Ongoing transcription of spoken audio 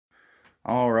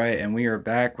All right, and we are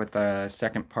back with the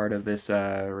second part of this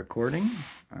recording.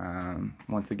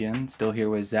 Once again, still here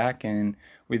with Zach, and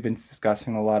we've been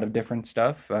discussing a lot of different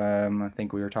stuff. I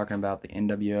think we were talking about the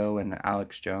NWO and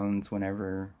Alex Jones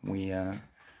whenever we Yeah,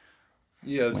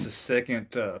 it was went. the second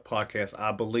podcast,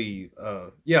 I believe.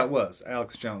 Yeah, it was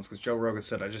Alex Jones because Joe Rogan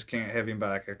said I just can't have him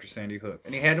back after Sandy Hook,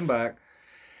 and he had him back.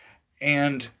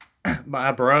 And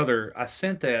my brother, I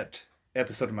sent that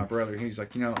episode to my brother, and he's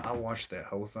like, I watched that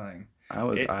whole thing.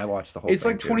 It I watched the whole it's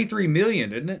thing like too. 23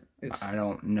 million, isn't it? I It's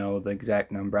don't know the exact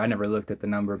number. I never looked at the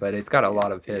number, but it's got a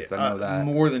lot of yeah, hits. I know that.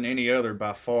 more than any other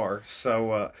by far.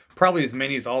 So probably as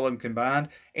many as all of them combined.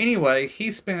 Anyway, he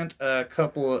spent a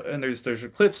couple of, and there's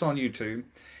clips on YouTube,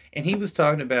 and he was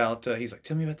talking about. He's like,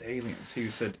 "Tell me about the aliens." He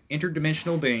said,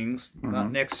 "Interdimensional beings, Hmm.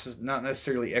 not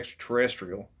necessarily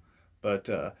extraterrestrial, but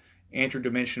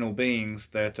interdimensional beings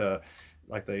that."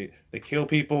 Like they kill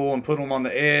people and put them on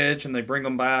the edge and they bring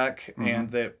them back, Hmm.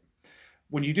 and that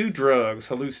when you do drugs,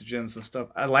 hallucinogens and stuff,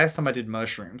 last time I did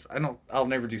mushrooms, I'll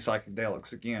never do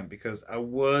psychedelics again because I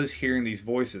was hearing these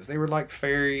voices. They were like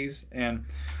fairies. And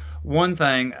one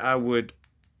thing I would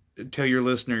tell your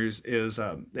listeners is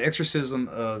the exorcism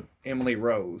of Emily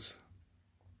Rose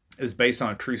is based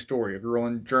on a true story. A girl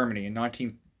in Germany in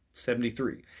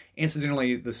 1973,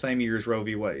 incidentally the same year as Roe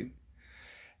v. Wade,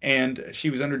 and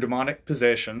she was under demonic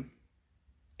possession.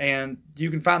 And you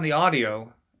can find the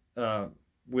audio uh,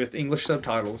 with English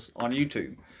subtitles on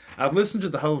YouTube. I've listened to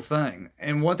the whole thing,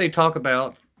 and what they talk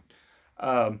about.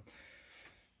 Um,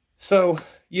 so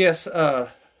yes,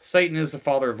 Satan is the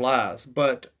father of lies,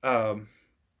 but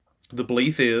the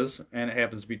belief is, and it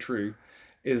happens to be true,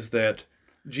 is that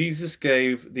Jesus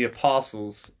gave the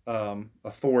apostles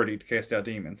authority to cast out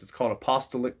demons. It's called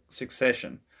apostolic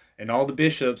succession, and all the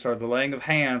bishops are the laying of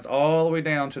hands all the way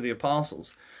down to the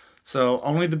apostles. So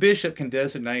only the bishop can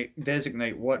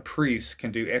designate what priests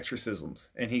can do exorcisms,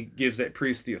 and he gives that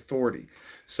priest the authority.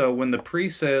 So when the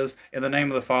priest says, "In the name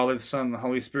of the Father, the Son, and the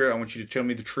Holy Spirit, I want you to tell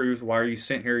me the truth. Why are you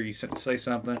sent here? You sent to say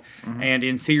something," Hmm. and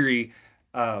in theory,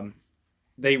 um,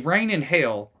 they reign in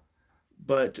hell,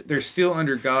 but they're still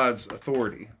under God's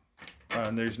authority,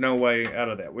 and there's no way out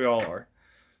of that. We all are.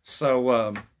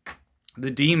 So the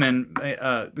demon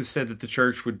said that the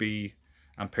church would be,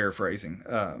 I'm paraphrasing,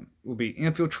 will be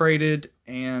infiltrated,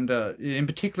 and in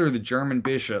particular the German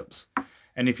bishops.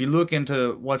 And if you look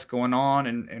into what's going on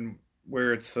and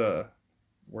where it's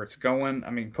going, I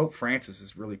mean, Pope Francis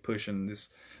is really pushing this,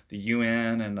 the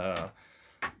UN and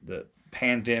the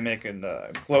pandemic and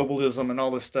globalism and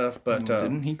all this stuff. But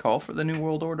Didn't he call for the New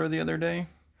World Order the other day?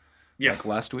 yeah, Like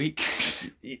last week?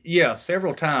 yeah,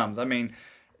 several times. I mean,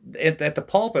 at the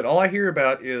pulpit, all I hear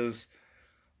about is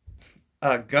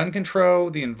gun control,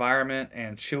 the environment,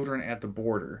 and children at the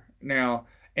border. Now,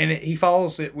 and he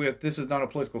follows it with, "This is not a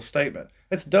political statement."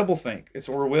 That's doublethink. It's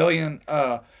Orwellian.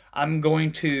 I'm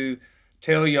going to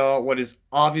tell y'all what is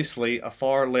obviously a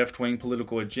far left wing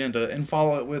political agenda and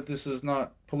follow it with, "This is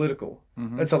not political."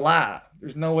 Hmm. It's a lie.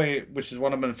 There's no way, which is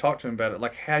what I'm going to talk to him about it.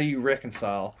 Like, how do you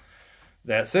reconcile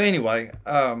that? So, anyway,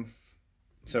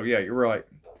 so yeah, you're right.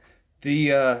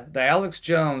 The Alex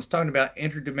Jones talking about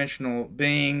interdimensional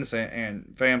beings and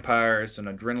vampires and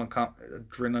Adrenochrome,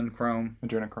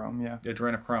 yeah.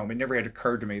 adrenochrome. It never had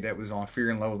occurred to me that was on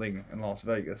Fear and Loathing in Las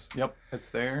Vegas. Yep, it's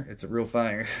there. It's a real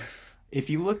thing. If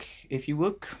you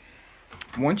look,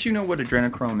 once you know what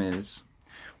adrenochrome is,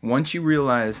 once you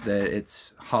realize that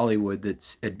it's Hollywood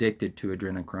that's addicted to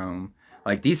adrenochrome,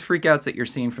 like these freakouts that you're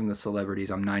seeing from the celebrities,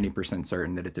 I'm 90%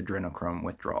 certain that it's adrenochrome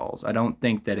withdrawals. I don't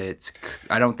think it's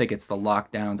the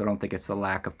lockdowns. I don't think it's the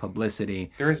lack of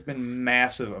publicity. There has been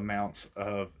massive amounts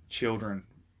of children,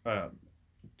 uh,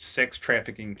 sex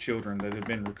trafficking children that have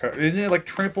been recovered. Isn't it like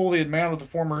triple the amount of the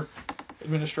former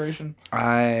administration?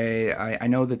 I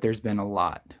know that there's been a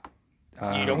lot.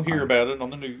 You don't hear about it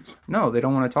on the news. No, they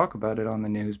don't want to talk about it on the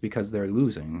news because they're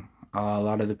losing. A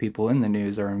lot of the people in the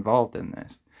news are involved in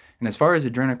this. And as far as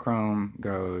adrenochrome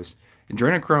goes,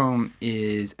 adrenochrome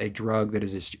is a drug that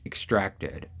is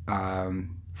extracted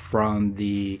from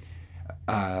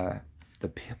uh,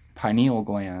 the pineal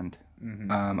gland,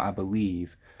 Mm-hmm. I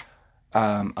believe,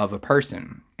 of a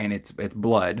person, and it's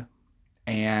blood.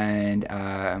 And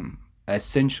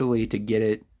essentially, to get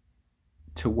it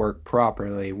to work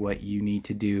properly, what you need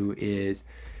to do is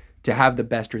to have the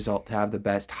best result, to have the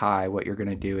best high. What you're going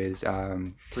to do is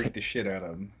Freak the shit out of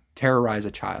them. terrorize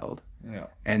a child, Yeah.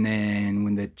 and then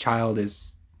when the child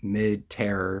is mid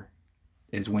terror,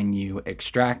 is when you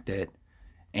extract it,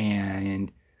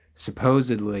 and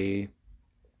supposedly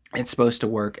it's supposed to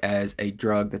work as a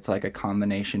drug that's like a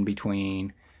combination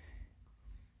between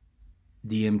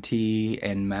DMT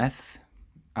and meth,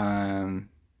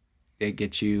 It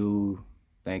gets you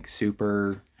like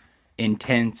super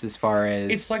intense as far as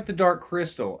It's like the Dark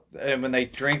Crystal when they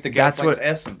drink the Gatlin's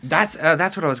essence. That's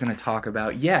what I was going to talk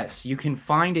about. Yes, you can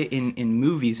find it in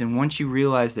movies, and once you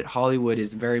realize that Hollywood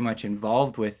is very much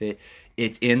involved with it,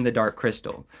 it's in the Dark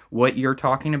Crystal. What you're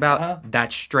talking about,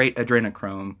 that's straight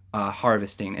adrenochrome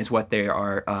harvesting is what they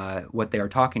are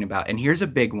talking about. And here's a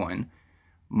big one: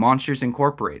 Monsters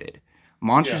Incorporated.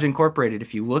 Monsters Incorporated,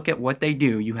 if you look at what they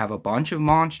do, you have a bunch of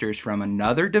monsters from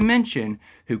another dimension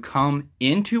who come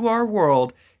into our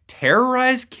world,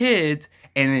 terrorize kids,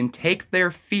 and then take their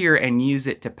fear and use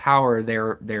it to power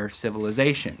their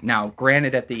civilization. Now,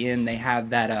 granted, at the end they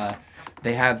have that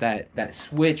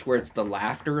switch where it's the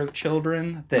laughter of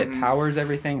children that powers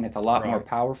everything, and it's a lot more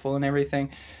powerful and everything.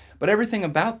 But everything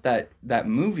about that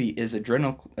movie is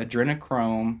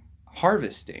adrenochrome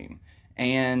harvesting.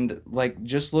 And like,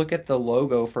 just look at the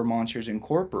logo for Monsters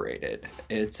Incorporated.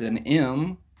 It's an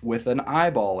M with an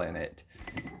eyeball in it.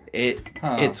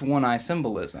 It's one eye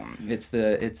symbolism. It's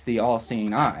the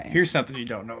all-seeing eye. Here's something you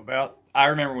don't know about. I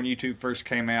remember when YouTube first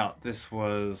came out. This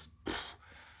was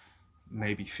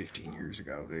maybe 15 years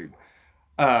ago, dude.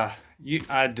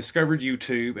 I discovered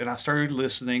YouTube and I started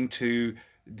listening to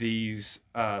these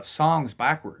songs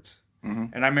backwards.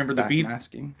 And I remember the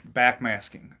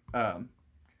backmasking.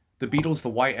 The Beatles' The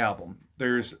White Album.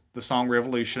 There's the song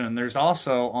Revolution, and there's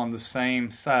also on the same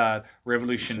side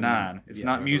Revolution 9. It's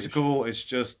not musical, it's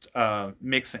just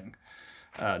mixing.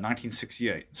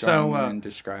 1968. John Lennon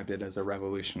described it as a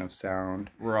revolution of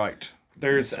sound. Right. He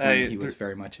was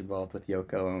very much involved with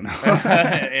Yoko Ono.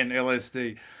 and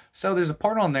LSD. So there's a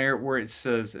part on there where it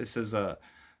says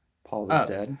Paul is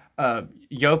dead.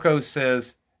 Yoko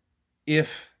says,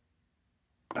 if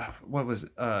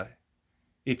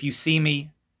you see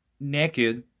me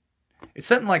naked, it's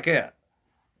something like that.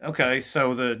 Okay,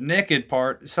 so the naked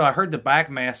part, so I heard the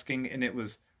backmasking and it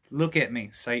was, look at me,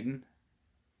 Satan.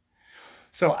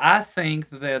 So I think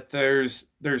that there's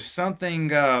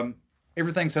something,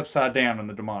 everything's upside down in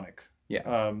the demonic.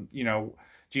 Yeah.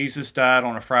 Jesus died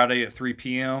on a Friday at 3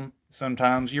 p.m.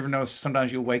 Sometimes, you ever notice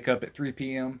sometimes you'll wake up at 3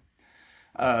 p.m.?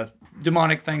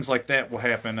 Demonic things like that will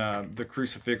happen. The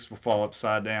crucifix will fall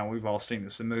upside down. We've all seen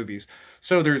this in movies.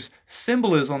 So there's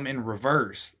symbolism in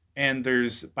reverse, and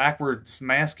there's backwards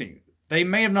masking. They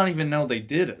may have not even known they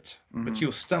did it, but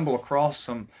you'll stumble across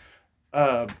some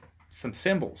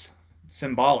symbols,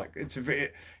 symbolic. It's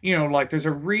like there's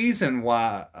a reason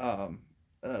why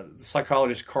the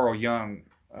psychologist Carl Jung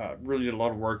really did a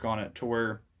lot of work on it, to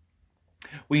where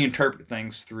we interpret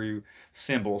things through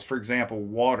symbols. For example,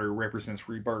 water represents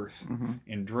rebirth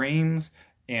in dreams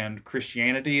and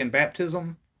Christianity and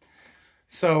baptism.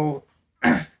 So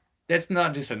that's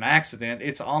not just an accident.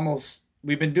 It's almost,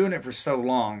 we've been doing it for so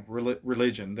long,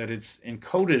 religion, that it's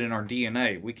encoded in our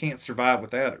DNA. We can't survive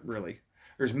without it, really.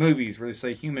 There's movies where they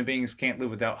say human beings can't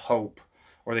live without hope,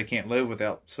 or they can't live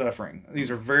without suffering. These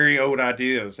are very old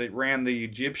ideas. They ran the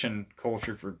Egyptian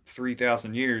culture for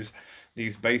 3,000 years,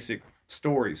 these basic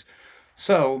stories.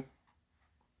 So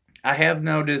I have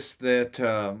noticed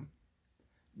that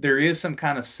there is some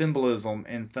kind of symbolism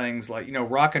in things like,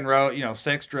 rock and roll,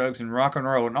 sex, drugs, and rock and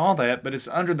roll and all that, but it's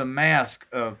under the mask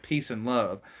of peace and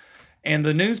love. And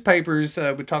the newspapers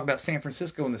would talk about San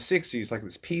Francisco in the 60s like it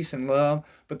was peace and love,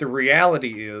 but the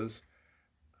reality is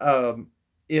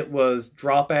it was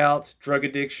dropouts, drug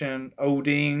addiction,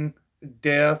 ODing,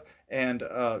 death, and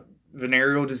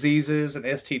venereal diseases and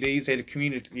STDs. They had a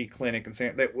community clinic in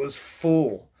San that was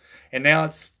full, and now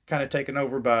it's kind of taken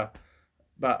over by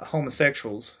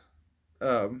homosexuals.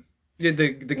 The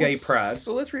gay pride.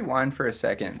 So let's rewind for a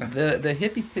second. The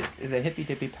hippie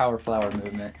dippy power flower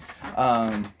movement.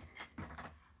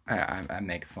 I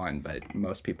make fun, but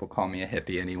most people call me a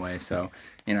hippie anyway, so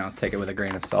take it with a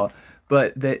grain of salt.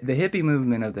 But the hippie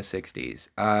movement of the 60s,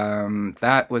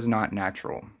 that was not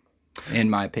natural, in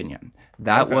my opinion.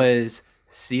 That was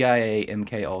CIA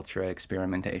MK Ultra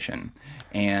experimentation.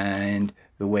 And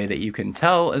the way that you can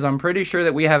tell is I'm pretty sure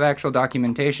that we have actual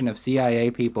documentation of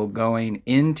CIA people going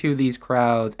into these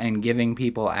crowds and giving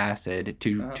people acid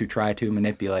to try to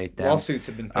manipulate them. Lawsuits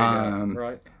have been paid out,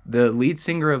 right? The lead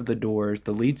singer of The Doors,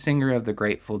 the lead singer of the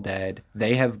Grateful Dead,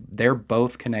 they're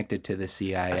both connected to the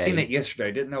CIA. I seen that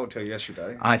yesterday. Didn't know it till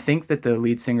yesterday. I think that the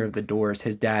lead singer of The Doors,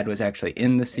 his dad was actually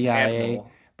in the CIA,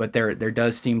 but there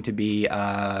does seem to be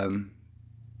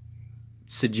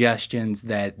suggestions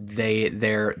that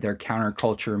their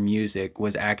counterculture music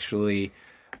was actually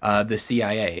the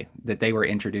CIA, that they were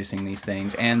introducing these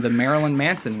things. And the Marilyn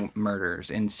Manson murders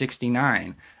in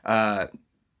 '69,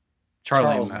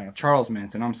 Charles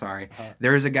Manson. I'm sorry.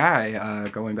 There's a guy,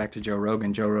 going back to Joe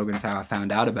Rogan. Joe Rogan's how I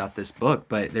found out about this book,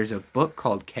 but there's a book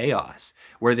called Chaos,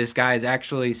 where this guy's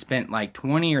actually spent like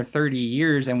 20 or 30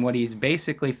 years, and what he's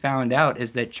basically found out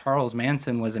is that Charles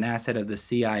Manson was an asset of the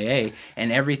CIA,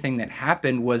 and everything that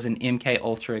happened was an MK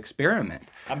Ultra experiment.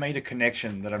 I made a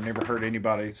connection that I've never heard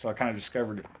anybody, so I kind of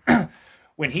discovered it.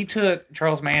 When he took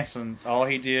Charles Manson, all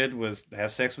he did was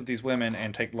have sex with these women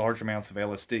and take large amounts of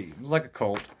LSD. It was like a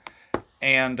cult.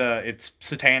 And it's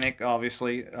satanic,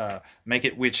 obviously. Make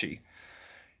it witchy.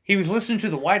 He was listening to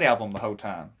the White Album the whole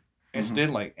time,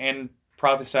 incidentally, and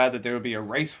prophesied that there would be a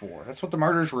race war. That's what the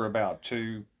murders were about,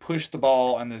 to push the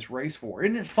ball in this race war.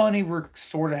 Isn't it funny we're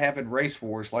sort of having race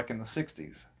wars like in the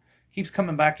 60s? Keeps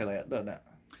coming back to that, doesn't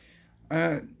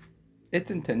it? It's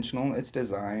intentional. It's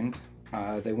designed.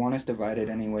 They want us divided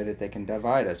any way that they can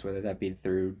divide us, whether that be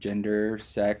through gender,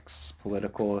 sex,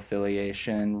 political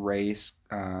affiliation, race,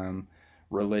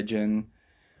 religion.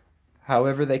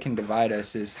 However they can divide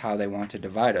us is how they want to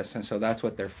divide us. And so that's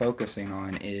what they're focusing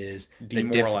on, is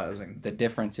demoralizing the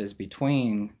differences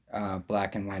between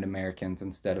black and white Americans,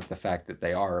 instead of the fact that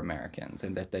they are Americans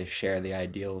and that they share the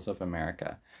ideals of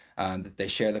America, that they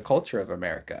share the culture of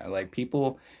America. Like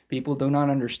people do not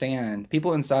understand,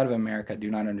 people inside of America do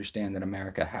not understand that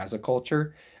America has a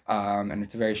culture, and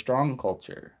it's a very strong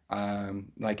culture.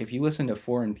 Like if you listen to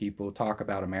foreign people talk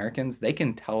about Americans, they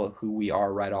can tell who we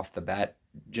are right off the bat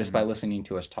just by listening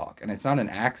to us talk. And it's not an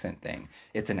accent thing,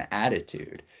 it's an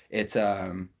attitude. It's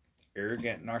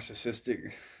arrogant,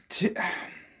 narcissistic.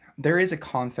 There is a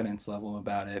confidence level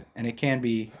about it, and it can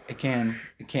be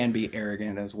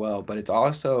arrogant as well, but it's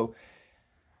also,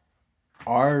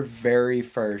 our very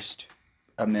first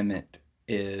amendment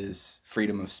is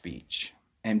freedom of speech.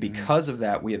 And because of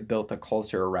that, we have built a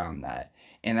culture around that.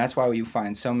 And that's why you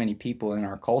find so many people in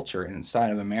our culture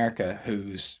inside of America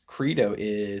whose credo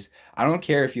is, I don't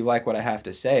care if you like what I have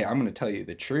to say, I'm going to tell you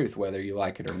the truth, whether you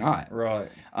like it or not.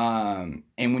 Right. And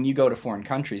when you go to foreign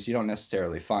countries, you don't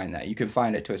necessarily find that. You can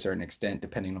find it to a certain extent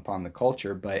depending upon the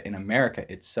culture, but in America,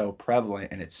 it's so prevalent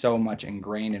and it's so much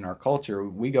ingrained in our culture.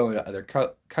 We go to other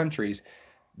countries,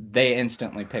 they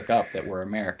instantly pick up that we're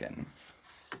American.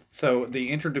 So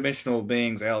the interdimensional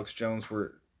beings Alex Jones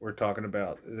we're talking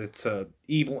about, it's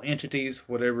evil entities,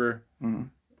 whatever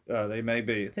they may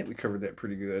be. I think we covered that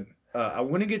pretty good. I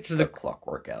want to get to the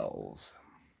clockwork elves.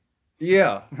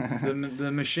 Yeah,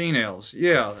 the machine elves.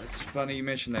 Yeah, it's funny you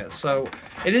mentioned that. So,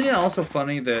 and isn't it also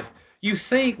funny that you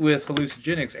think with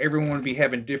hallucinogenics, everyone would be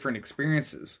having different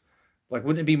experiences? Like,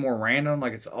 wouldn't it be more random?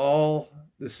 Like, it's all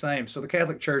the same. So the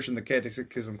Catholic Church and the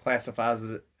Catechism classifies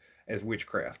it as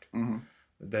witchcraft.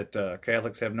 That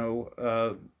Catholics have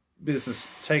no business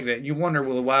taking it. You wonder,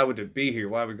 well, why would it be here?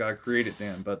 Why would God create it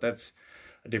then? But that's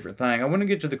a different thing. I want to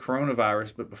get to the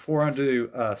coronavirus, but before I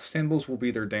do, symbols will be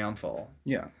their downfall.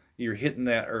 Yeah. You're hitting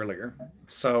that earlier.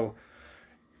 So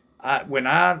when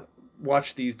I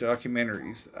watch these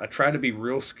documentaries, I try to be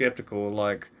real skeptical.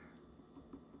 Like,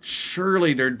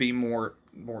 surely there'd be more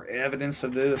evidence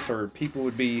of this, or people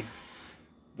would be.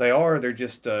 They're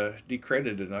just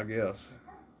decredited, I guess.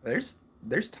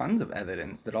 There's tons of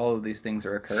evidence that all of these things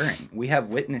are occurring. We have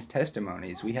witness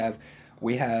testimonies. We have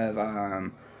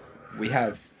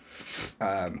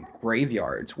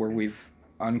graveyards where we've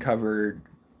uncovered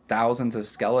thousands of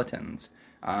skeletons,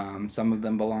 some of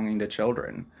them belonging to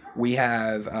children. We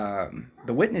have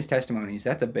the witness testimonies.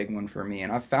 That's a big one for me,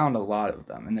 and I've found a lot of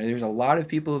them. And there's a lot of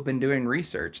people who've been doing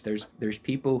research. There's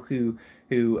people who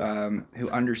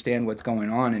understand what's going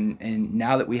on, and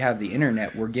now that we have the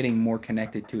internet, we're getting more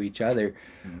connected to each other.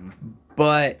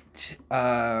 But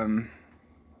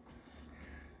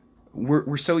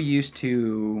we're so used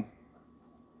to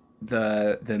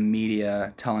the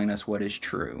media telling us what is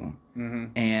true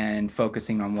and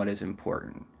focusing on what is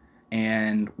important.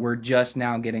 And we're just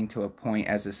now getting to a point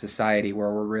as a society where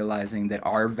we're realizing that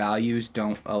our values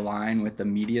don't align with the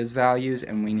media's values,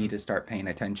 and we need to start paying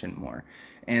attention more.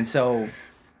 And so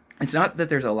it's not that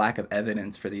there's a lack of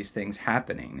evidence for these things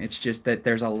happening. It's just that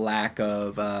there's a lack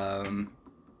of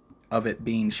it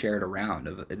being shared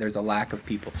around. There's a lack of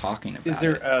people talking about it. Is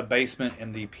there a basement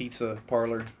in the pizza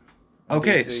parlor?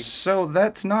 Okay, so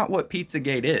that's not what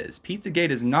Pizzagate is. Pizzagate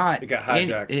is not. It got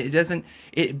hijacked.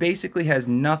 It basically has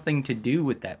nothing to do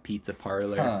with that pizza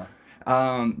parlor.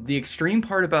 The extreme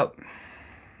part about.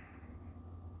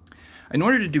 In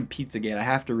order to do Pizzagate, I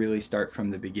have to really start from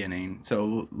the beginning.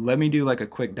 So let me do like a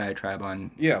quick diatribe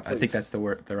on. Yeah, please. I think that's the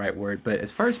right word. But as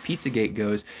far as Pizzagate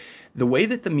goes, the way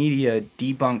that the media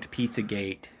debunked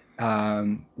Pizzagate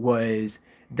was.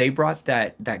 They brought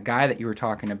that guy that you were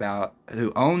talking about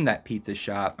who owned that pizza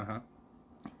shop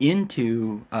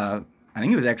into I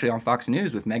think it was actually on Fox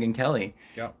News with Megyn Kelly.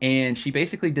 Yep. And she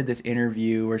basically did this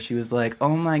interview where she was like,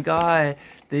 "Oh my God,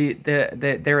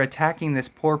 they're attacking this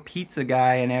poor pizza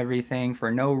guy and everything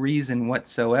for no reason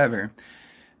whatsoever."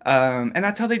 And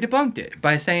that's how they debunked it,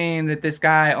 by saying that this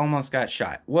guy almost got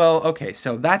shot. Well, okay,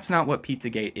 so that's not what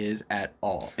Pizzagate is at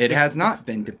all. It has not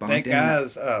been debunked. That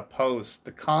guy's post,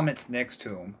 the comments next to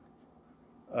him.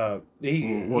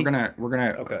 We're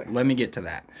gonna okay. Let me get to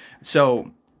that. So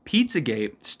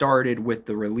Pizzagate started with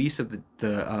the release of the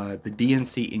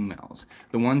DNC emails,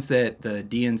 the ones that the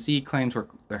DNC claims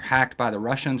they're hacked by the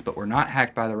Russians, but were not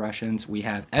hacked by the Russians. We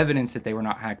have evidence that they were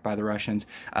not hacked by the Russians.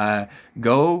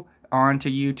 Go onto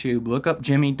YouTube, look up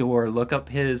Jimmy Dore, look up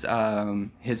his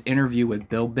interview with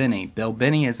Bill Binney. Bill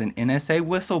Binney is an NSA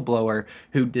whistleblower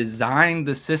who designed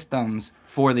the systems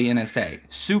for the NSA.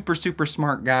 Super, super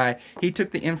smart guy. He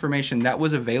took the information that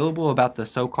was available about the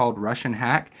so-called Russian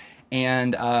hack,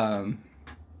 and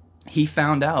he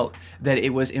found out that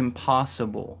it was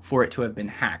impossible for it to have been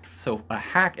hacked. So a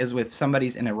hack is with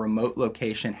somebody's in a remote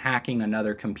location hacking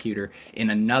another computer in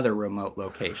another remote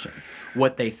location.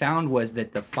 What they found was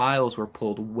that the files were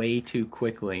pulled way too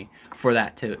quickly for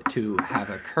that to have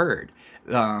occurred.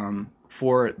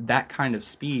 For that kind of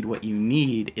speed, what you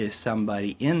need is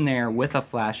somebody in there with a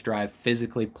flash drive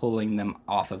physically pulling them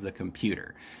off of the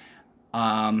computer.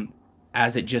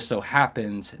 As it just so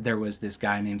happens, there was this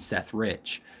guy named Seth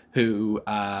Rich who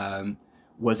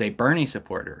was a Bernie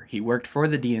supporter. He worked for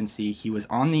the DNC. He was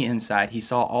on the inside. He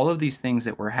saw all of these things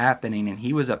that were happening, and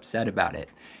he was upset about it.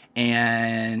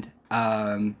 And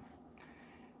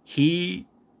he,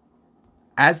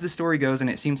 as the story goes, and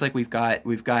it seems like we've got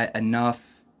enough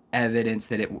evidence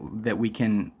that we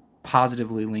can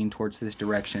positively lean towards this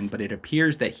direction, but it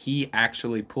appears that he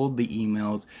actually pulled the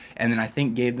emails and then I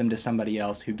think gave them to somebody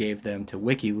else who gave them to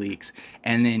WikiLeaks,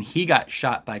 and then he got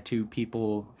shot by two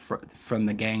people from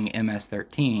the gang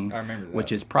MS-13. I remember that.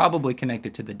 Which is probably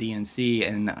connected to the DNC,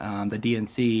 and the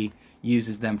DNC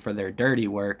uses them for their dirty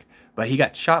work. But he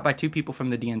got shot by two people from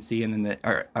the DNC, and then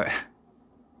I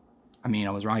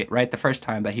was right the first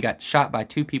time, but he got shot by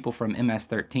two people from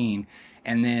MS-13,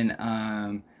 and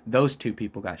then those two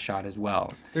people got shot as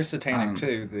well. They're satanic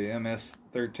too, the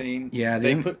MS-13. Yeah,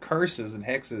 they put curses and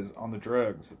hexes on the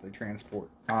drugs that they transport.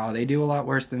 Oh, they do a lot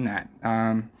worse than that.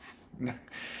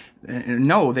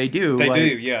 No, they do. They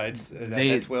do, yeah.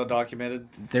 That's well documented.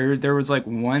 There was like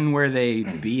one where they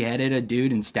beheaded a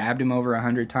dude and stabbed him over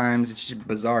 100 times. It's just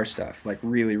bizarre stuff, like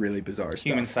really, really bizarre stuff.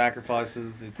 Human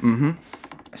sacrifices. Mm-hmm.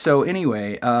 So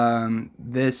anyway,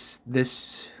 this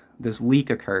leak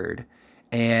occurred,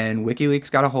 and WikiLeaks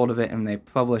got a hold of it, and they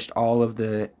published all of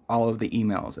the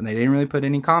emails, and they didn't really put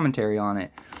any commentary on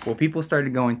it. Well, people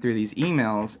started going through these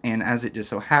emails, and as it just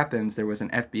so happens, there was an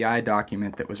FBI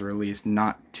document that was released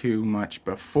not too much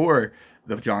before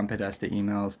the John Podesta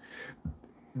emails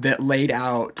that laid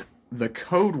out the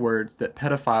code words that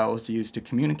pedophiles use to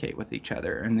communicate with each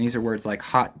other, and these are words like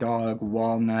hot dog,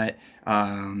 walnut,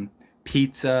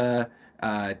 pizza,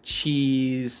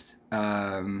 cheese,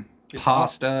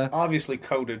 pasta. Obviously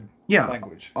coded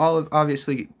language. All of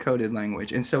obviously coded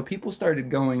language. And so people started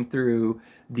going through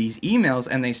these emails,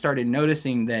 and they started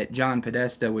noticing that John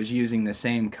Podesta was using the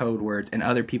same code words, and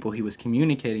other people he was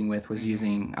communicating with was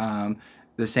using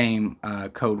the same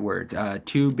code words.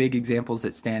 Two big examples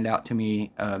that stand out to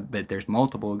me, but there's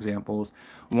multiple examples.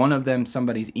 One of them,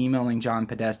 somebody's emailing John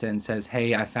Podesta and says,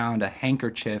 "Hey, I found a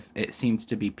handkerchief. It seems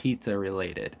to be pizza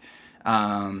related.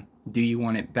 Do you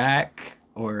want it back?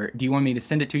 Or do you want me to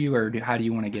send it to you, or how do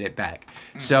you want to get it back?"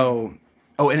 Mm-hmm. So,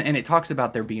 and it talks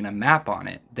about there being a map on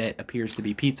it that appears to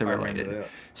be pizza related.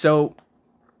 So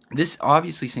this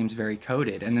obviously seems very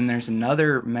coded. And then there's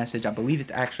another message, I believe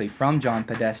it's actually from John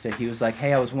Podesta. He was like,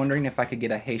 "Hey, I was wondering if I could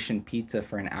get a Haitian pizza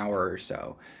for an hour or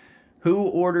so." Who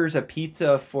orders a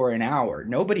pizza for an hour?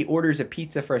 Nobody orders a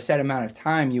pizza for a set amount of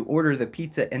time. You order the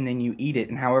pizza and then you eat it,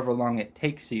 and however long it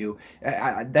takes you.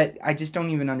 I just don't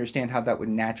even understand how that would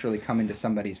naturally come into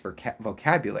somebody's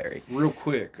vocabulary. Real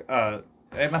quick,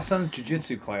 at my son's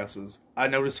jiu-jitsu classes, I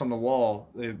noticed on the wall,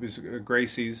 it was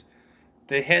Gracie's,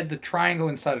 they had the triangle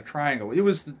inside a triangle. It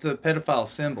was the pedophile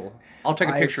symbol. I'll take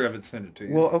a picture of it and send it to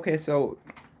you. Well, okay, so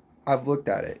I've looked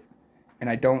at it, and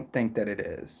I don't think that it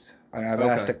is.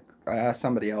 I asked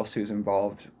somebody else who's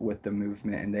involved with the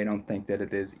movement, and they don't think that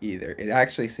it is either. It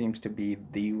actually seems to be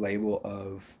the label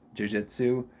of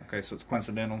jiu-jitsu. Okay, so it's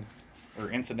coincidental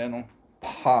or incidental?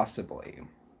 Possibly.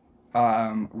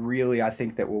 Really, I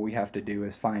think that what we have to do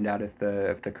is find out if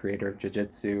the creator of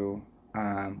jiu-jitsu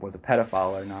was a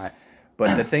pedophile or not.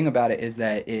 But the thing about it is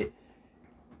that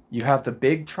you have the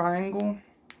big triangle,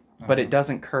 but it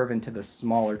doesn't curve into the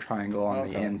smaller triangle on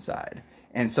the Okay. inside.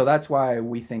 And so that's why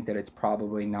we think that it's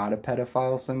probably not a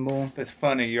pedophile symbol. That's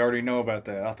funny. You already know about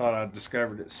that. I thought I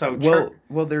discovered it. So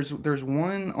Well, there's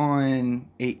one on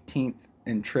 18th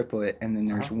and Triplet, and then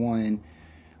there's one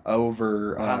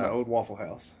over behind the old Waffle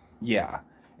House. Yeah,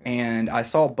 and I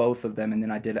saw both of them, and then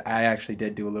I actually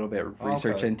did do a little bit of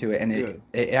research into it, and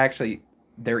it actually,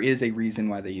 there is a reason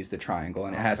why they use the triangle,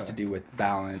 and it has to do with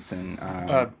balance and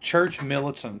Church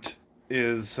Militant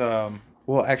is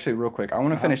well, actually, real quick, I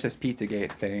want to finish this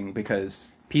Pizzagate thing,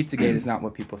 because Pizzagate is not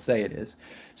what people say it is.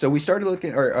 So we started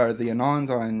looking, or the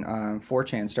Anons on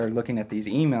 4chan started looking at these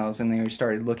emails, and they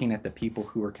started looking at the people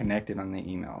who were connected on the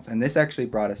emails, and this actually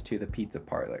brought us to the pizza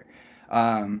parlor.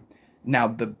 Now,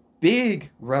 the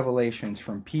big revelations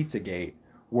from Pizzagate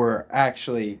were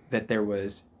actually that there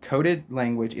was coded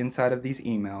language inside of these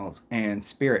emails and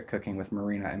spirit cooking with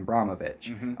Marina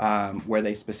Abramovich, where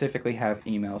they specifically have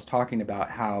emails talking about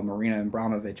how Marina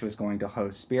Abramovich was going to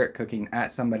host spirit cooking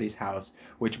at somebody's house,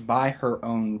 which by her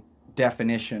own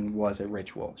definition was a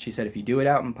ritual. She said if you do it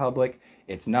out in public,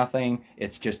 it's nothing.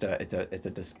 It's just it's a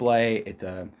display. It's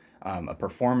a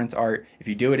performance art. If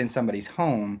you do it in somebody's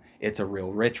home, it's a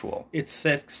real ritual. It's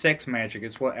sex magic.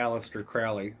 It's what Aleister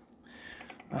Crowley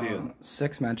did.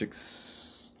 Sex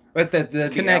magic's But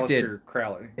that'd connected. Be Aleister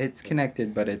Crowley. It's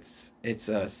connected, but it's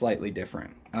slightly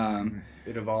different.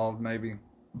 It evolved, maybe.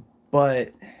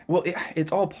 But well,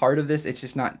 it's all part of this. It's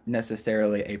just not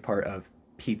necessarily a part of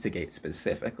Pizzagate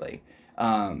specifically.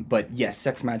 But yes,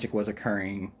 sex magic was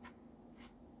occurring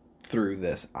through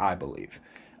this, I believe.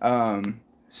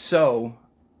 So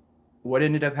what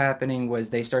ended up happening was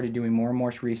they started doing more and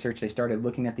more research. They started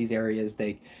looking at these areas.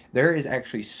 There is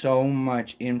actually so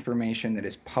much information that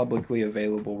is publicly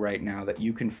available right now that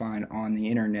you can find on the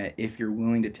internet if you're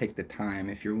willing to take the time,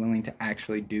 if you're willing to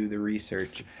actually do the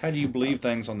research. How do you believe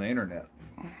things on the internet?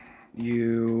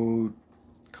 You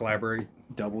collaborate,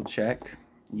 double check.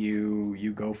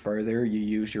 You go further, you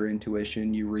use your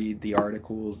intuition, you read the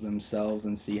articles themselves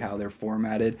and see how they're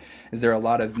formatted. Is there a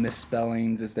lot of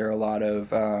misspellings? Is there a lot of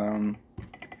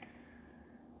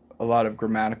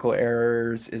grammatical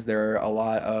errors? Is there a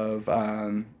lot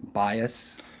of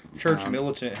bias? Church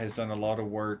Militant has done a lot of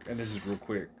work, and this is real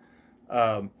quick.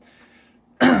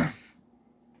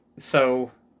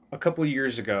 So a couple of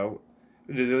years ago,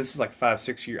 this is like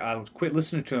 5-6 years, I quit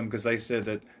listening to them because they said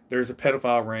that there's a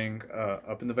pedophile ring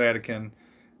up in the Vatican,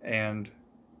 and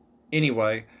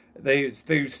anyway, they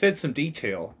said some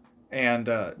detail, and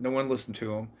no one listened to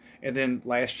them. And then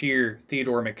last year,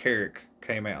 Theodore McCarrick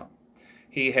came out.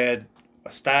 He had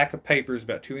a stack of papers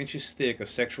about 2 inches thick of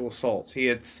sexual assaults. He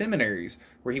had seminaries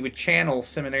where he would channel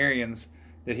seminarians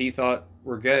that he thought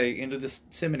were gay into this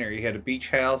seminary. He had a beach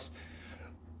house.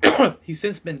 He's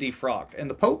since been defrocked, and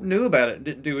the Pope knew about it and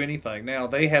didn't do anything. Now,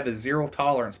 they have a zero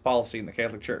tolerance policy in the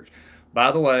Catholic Church.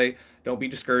 By the way, don't be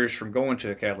discouraged from going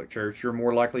to a Catholic church. You're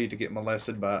more likely to get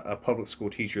molested by a public school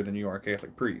teacher than you are a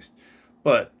Catholic priest.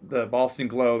 But the Boston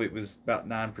Globe, it was about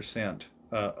 9%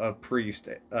 of priests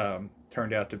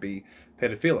turned out to be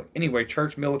pedophilic. Anyway,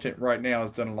 Church Militant right now has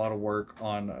done a lot of work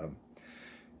on...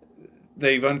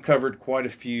 they've uncovered quite a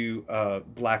few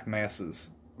black masses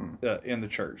in the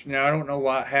church. Now, I don't know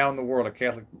how in the world a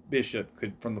Catholic bishop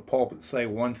could, from the pulpit, say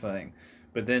one thing,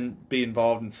 but then be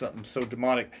involved in something so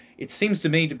demonic. It seems to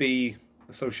me to be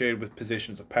associated with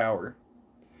positions of power.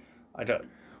 I don't.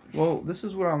 Well, this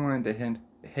is what I wanted to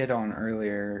hit on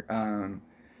earlier.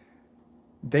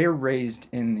 They're raised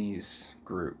in these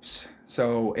groups.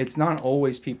 So it's not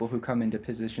always people who come into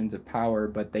positions of power,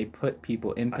 but they put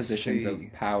people in positions of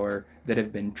power that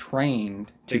have been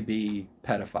trained to be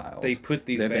pedophiles. They put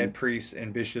these bad priests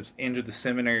and bishops into the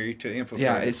seminary to infiltrate.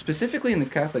 Yeah, it's specifically in the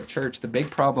Catholic Church. The big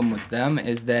problem with them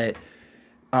is that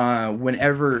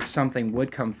whenever somebody would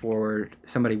come forward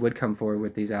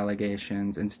with these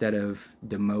allegations, instead of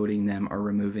demoting them or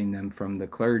removing them from the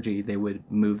clergy, they would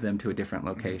move them to a different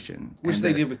location. Which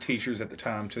they did with teachers at the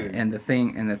time too. And the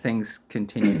things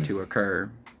continue to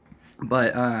occur.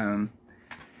 But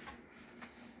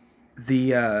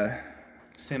the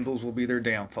symbols will be their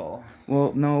downfall.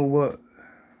 Well, no,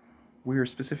 we were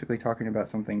specifically talking about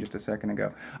something just a second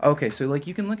ago. Okay, so like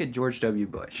you can look at George W.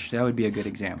 Bush. That would be a good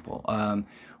example.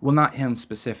 Well, not him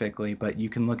specifically, but you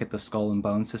can look at the Skull and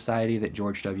Bones Society that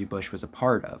George W. Bush was a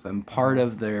part of. And part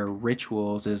of their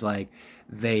rituals is like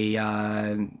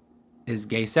is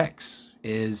gay sex,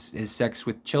 is sex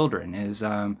with children, is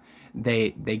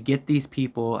they get these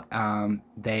people,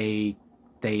 they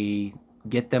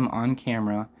get them on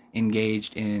camera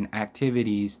engaged in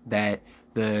activities that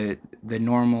the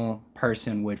normal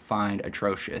person would find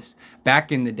atrocious.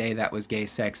 Back in the day, that was gay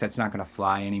sex. That's not going to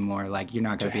fly anymore. Like, you're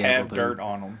not going to be able to have dirt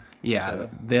on them. Yeah,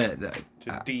 To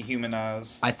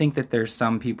dehumanize. I think that there's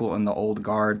some people in the old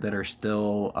guard that are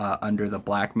still under the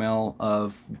blackmail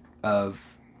of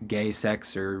gay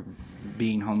sex or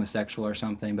being homosexual or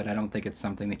something, but I don't think it's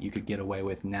something that you could get away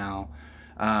with now.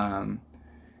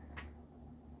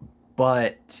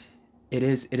 But it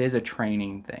is a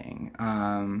training thing.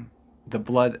 The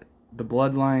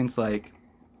bloodlines, like,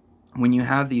 when you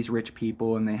have these rich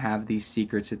people and they have these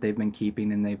secrets that they've been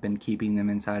keeping and they've been keeping them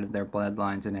inside of their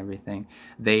bloodlines and everything,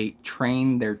 they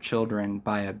train their children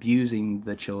by abusing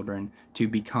the children to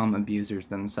become abusers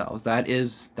themselves. That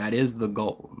is the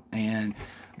goal. And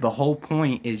the whole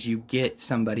point is you get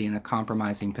somebody in a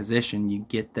compromising position, you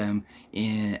get them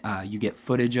in, you get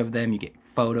footage of them, you get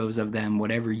photos of them,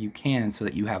 whatever you can, so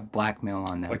that you have blackmail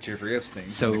on them. Like Jeffrey Epstein,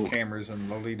 so the cameras in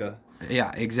Lolita.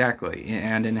 Yeah, exactly.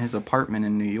 And in his apartment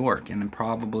in New York, and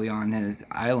probably on his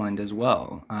island as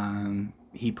well.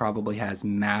 He probably has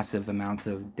massive amounts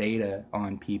of data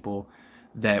on people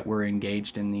that were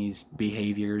engaged in these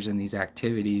behaviors and these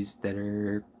activities that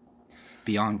are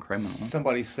beyond criminal.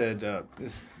 Somebody said,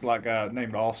 this black guy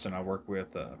named Austin I work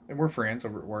with, and we're friends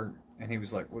over at work, and he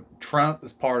was like, well, Trump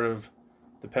is part of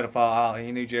the pedophile.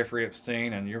 He knew Jeffrey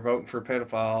Epstein, and you're voting for a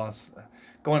pedophile. It's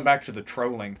going back to the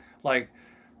trolling, like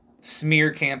smear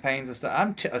campaigns and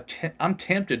stuff. I'm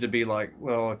tempted to be like,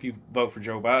 well, if you vote for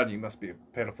Joe Biden, you must be a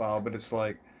pedophile. But it's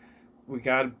like, we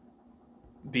got to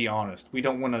be honest. We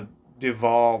don't want to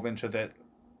devolve into that.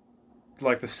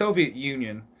 Like the Soviet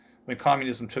Union, when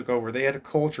communism took over, they had a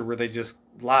culture where they just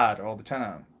lied all the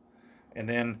time. And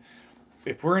then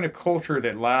if we're in a culture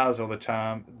that lies all the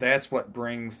time, that's what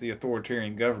brings the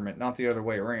authoritarian government, not the other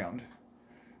way around.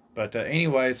 But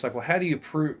anyway, it's like, well, how do you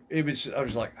prove? I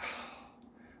was like,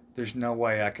 there's no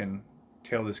way I can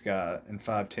tell this guy in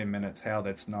 5-10 minutes how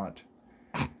that's not.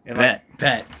 And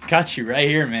bet. Got you right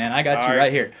here, man. I got you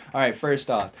right here. All right, first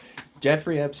off,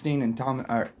 Jeffrey Epstein and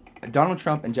Donald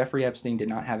Trump and Jeffrey Epstein did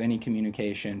not have any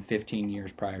communication 15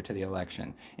 years prior to the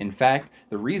election. In fact,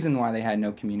 the reason why they had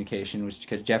no communication was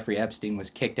because Jeffrey Epstein was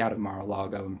kicked out of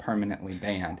Mar-a-Lago and permanently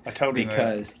banned. I told him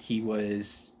because he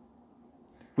was.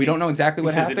 We don't know exactly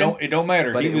what happened. It don't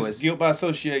matter. He was guilt by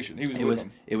association.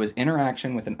 It was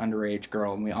interaction with an underage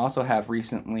girl, and we also have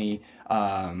recently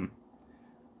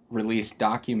released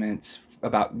documents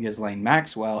about Ghislaine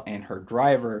Maxwell and her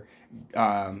driver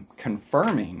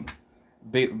confirming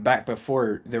back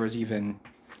before there was even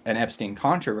an Epstein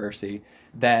controversy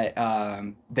that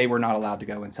they were not allowed to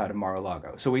go inside of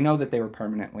Mar-a-Lago. So we know that they were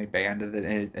permanently banned.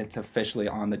 It's officially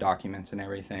on the documents and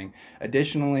everything.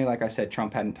 Additionally, like I said,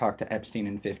 Trump hadn't talked to Epstein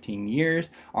in 15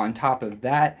 years. On top of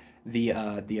that, the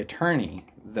attorney,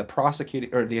 the prosecutor,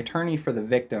 or the attorney for the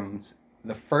victims,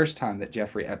 the first time that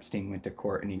Jeffrey Epstein went to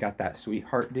court and he got that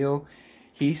sweetheart deal,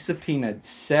 he subpoenaed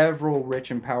several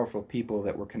rich and powerful people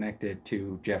that were connected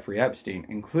to Jeffrey Epstein,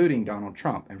 including Donald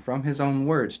Trump. And from his own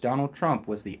words, Donald Trump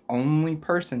was the only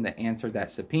person that answered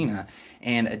that subpoena.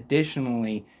 And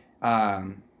additionally,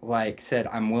 said,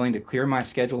 I'm willing to clear my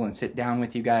schedule and sit down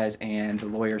with you guys. And the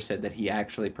lawyer said that he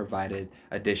actually provided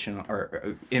additional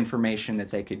or information that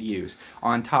they could use.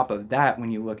 On top of that,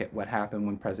 when you look at what happened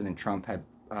when President Trump had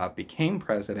became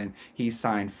president, he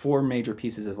signed 4 major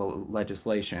pieces of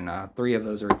legislation. 3 of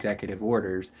those are executive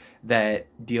orders that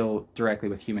deal directly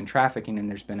with human trafficking, and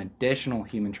there's been additional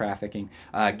human trafficking,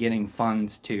 getting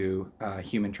funds to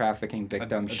human trafficking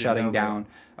victims, shutting down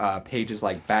pages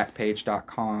like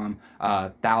Backpage.com,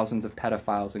 thousands of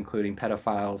pedophiles, including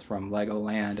pedophiles from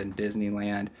Legoland and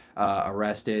Disneyland,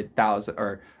 arrested,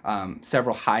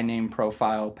 several high-name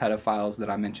profile pedophiles that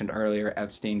I mentioned earlier,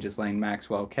 Epstein, Ghislaine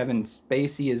Maxwell, Kevin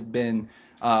Spacey has been...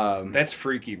 That's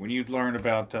freaky when you learn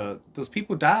about those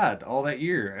people died all that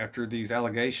year after these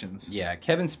allegations. Yeah,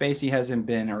 Kevin Spacey hasn't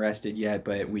been arrested yet,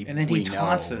 but and then he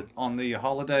taunts it on the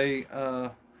holiday...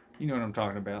 you know what I'm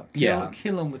talking about.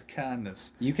 Kill him with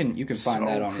kindness. You can find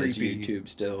that on his YouTube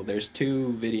still. There's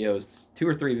 2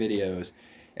 or 3 videos,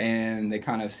 and they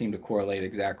kind of seem to correlate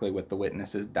exactly with the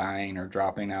witnesses dying or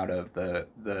dropping out of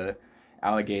the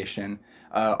allegation.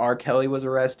 R. Kelly was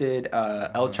arrested.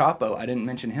 El Chapo, I didn't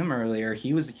mention him earlier.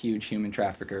 He was a huge human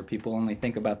trafficker. People only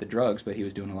think about the drugs, but he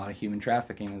was doing a lot of human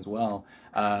trafficking as well.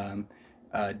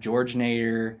 George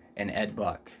Nader and Ed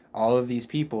Buck. All of these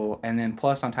people, and then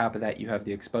plus on top of that, you have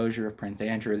the exposure of Prince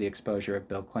Andrew, the exposure of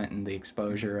Bill Clinton, the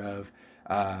exposure of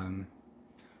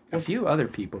a few other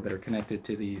people that are connected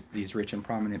to these rich and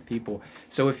prominent people.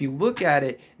 So if you look at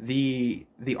it, the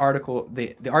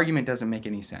argument doesn't make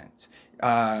any sense.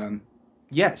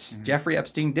 Yes, Jeffrey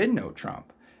Epstein did know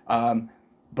Trump.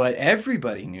 But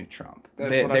everybody knew Trump.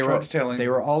 That's what I tried to tell him. They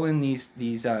were all in these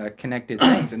connected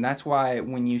things, and that's why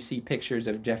when you see pictures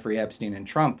of Jeffrey Epstein and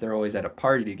Trump, they're always at a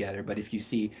party together. But if you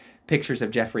see pictures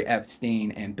of Jeffrey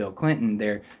Epstein and Bill Clinton,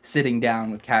 they're sitting down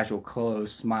with casual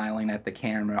clothes, smiling at the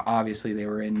camera. Obviously, they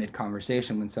were in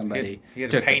mid-conversation when somebody he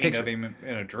had took a painting the of him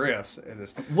in a dress.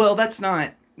 Well, that's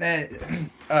not...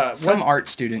 some art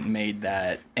student made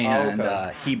that, and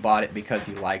okay. he bought it because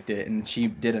he liked it. And she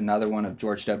did another one of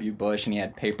George W. Bush, and he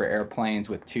had paper airplanes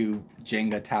with 2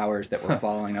 Jenga towers that were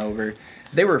falling over.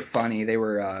 They were funny. They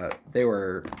were. Yeah, they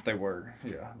are.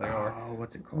 Oh,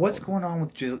 what's it called? What's going on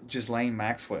with Ghislaine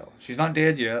Maxwell? She's not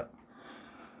dead yet.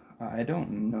 I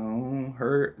don't know.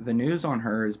 The news on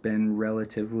her has been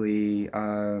relatively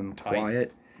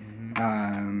quiet.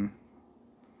 Mm-hmm.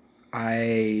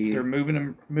 They're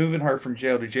moving her from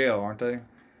jail to jail, aren't they?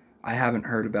 I haven't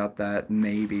heard about that.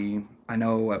 Maybe. I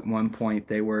know at one point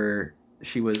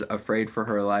she was afraid for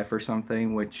her life or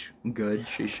something, which good,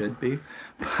 she should be.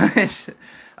 But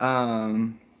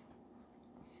the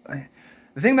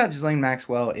thing about Ghislaine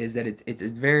Maxwell is that it's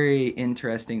very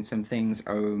interesting, some things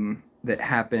that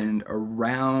happened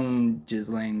around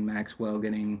Ghislaine Maxwell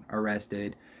getting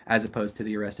arrested, as opposed to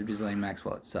the arrest of Ghislaine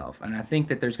Maxwell itself. And I think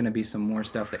that there's going to be some more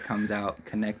stuff that comes out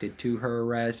connected to her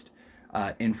arrest,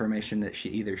 information that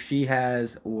she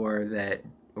has, or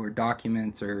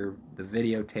documents, or the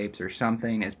videotapes or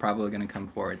something is probably going to come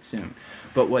forward soon.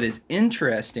 But what is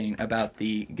interesting about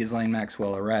the Ghislaine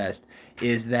Maxwell arrest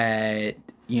is that,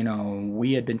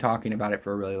 we had been talking about it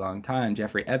for a really long time.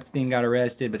 Jeffrey Epstein got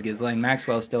arrested, but Ghislaine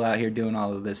Maxwell's still out here doing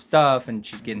all of this stuff, and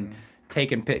she's getting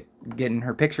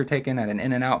her picture taken at an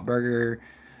In-N-Out burger.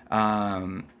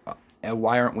 Why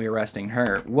aren't we arresting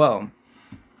her? Well,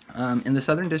 in the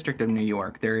Southern District of New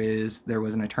York, there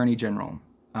was an attorney general,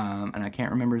 and I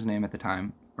can't remember his name at the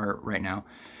time or right now,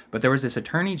 but there was this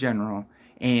attorney general,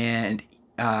 and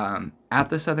at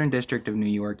the Southern District of New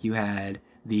York, you had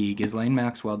the Ghislaine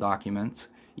Maxwell documents,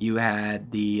 you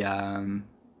had the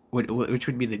which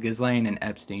would be the Ghislaine and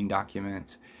Epstein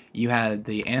documents, you had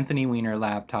the Anthony Weiner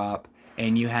laptop,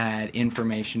 and you had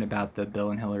information about the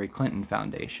Bill and Hillary Clinton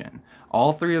Foundation.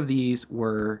 All 3 of these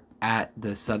were at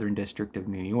the Southern District of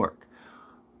New York.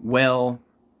 Well,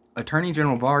 Attorney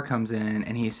General Barr comes in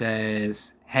and he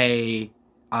says, hey,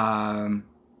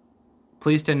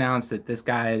 pleased to announce that this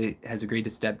guy has agreed to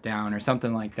step down, or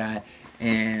something like that.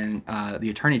 And the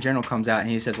Attorney General comes out and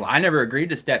he says, well, I never agreed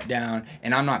to step down,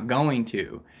 and I'm not going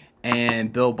to.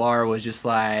 And Bill Barr was just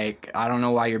like, I don't know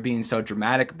why you're being so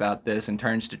dramatic about this, and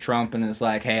turns to Trump and is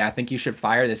like, hey, I think you should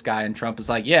fire this guy. And Trump is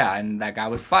like, yeah, and that guy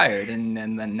was fired. And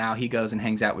then now he goes and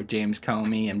hangs out with James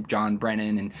Comey and John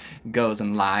Brennan and goes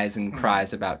and lies and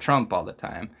cries about Trump all the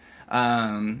time.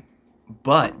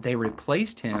 But they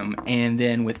replaced him, and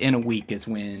then within a week is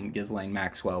when Ghislaine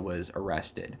Maxwell was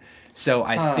arrested. So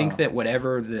I think that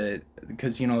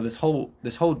because this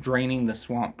whole draining the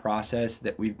swamp process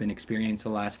that we've been experiencing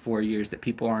the last 4 years, that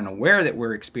people aren't aware that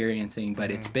we're experiencing,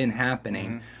 but it's been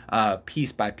happening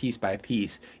piece by piece by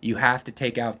piece. You have to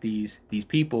take out these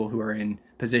people who are in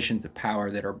positions of power,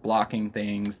 that are blocking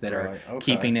things, that are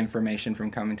keeping information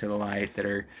from coming to the light, that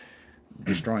are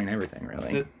destroying everything,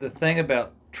 really. The thing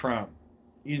about Trump,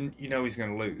 you know he's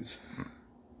going to lose.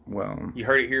 Well, you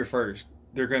heard it here first.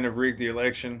 They're going to rig the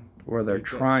election. Or they're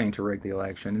trying to rig the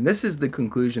election. And this is the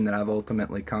conclusion that I've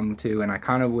ultimately come to, and I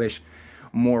kind of wish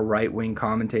more right-wing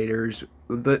commentators...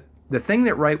 The thing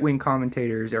that right-wing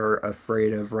commentators are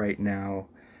afraid of right now,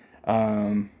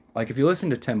 like if you listen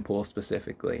to Tim Pool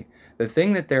specifically, the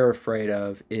thing that they're afraid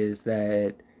of is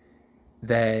that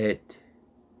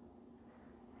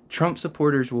Trump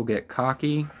supporters will get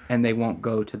cocky and they won't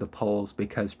go to the polls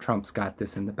because Trump's got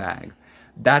this in the bag.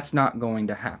 That's not going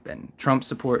to happen. Trump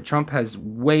has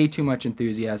way too much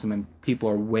enthusiasm, and people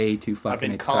are way too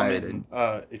fucking excited.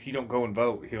 If you don't go and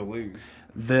vote, he'll lose.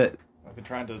 I've been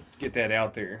trying to get that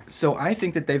out there. So I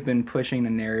think that they've been pushing the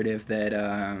narrative that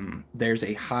there's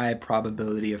a high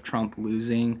probability of Trump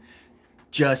losing,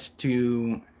 just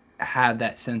to have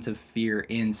that sense of fear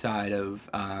inside of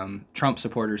Trump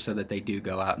supporters, so that they do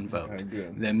go out and vote. Okay,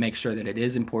 good. Then make sure that it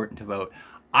is important to vote.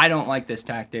 I don't like this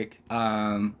tactic.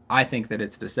 I think that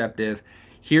it's deceptive.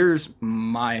 Here's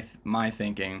my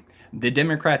thinking. The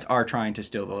Democrats are trying to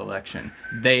steal the election.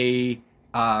 They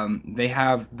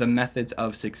have the methods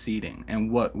of succeeding.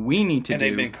 And what we need to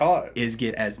do is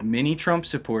get as many Trump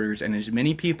supporters and as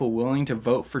many people willing to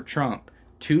vote for Trump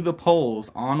to the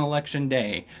polls on election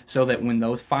day, so that when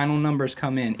those final numbers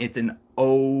come in, it's an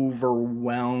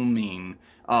overwhelming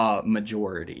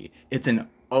majority. It's an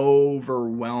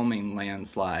overwhelming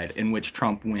landslide in which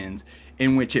Trump wins,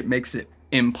 in which it makes it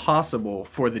impossible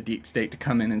for the deep state to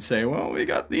come in and say, well, we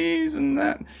got these and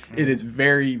that. It is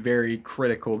very, very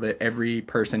critical that every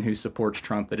person who supports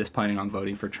Trump that is planning on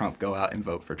voting for Trump go out and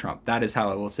vote for Trump. That is how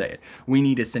I will say it. We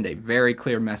need to send a very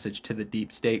clear message to the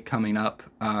deep state coming up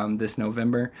this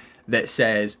November that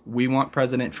says, we want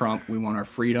President Trump, we want our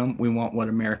freedom, we want what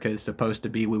America is supposed to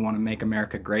be, we want to make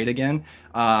America great again.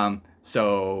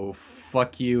 So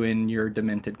fuck you and your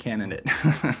demented candidate.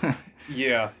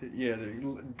 Yeah.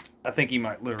 I think he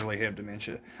might literally have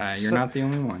dementia. You're not the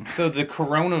only one. So the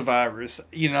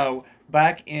coronavirus,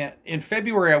 back in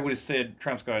February, I would have said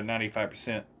Trump's got a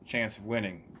 95% chance of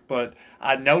winning. But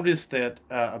I noticed that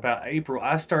about April,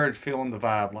 I started feeling the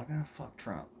vibe like, oh, fuck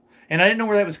Trump. And I didn't know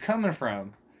where that was coming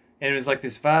from. And it was like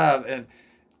this vibe. And,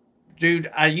 dude,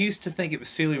 I used to think it was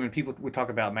silly when people would talk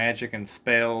about magic and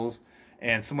spells.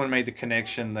 And someone made the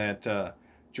connection that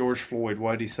George Floyd,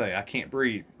 what did he say? I can't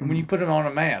breathe. And when you put him on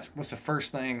a mask, what's the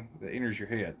first thing that enters your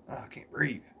head? Oh, I can't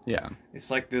breathe. Yeah.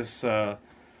 It's like this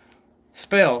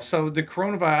spell. So the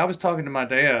coronavirus, I was talking to my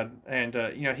dad, and,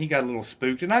 he got a little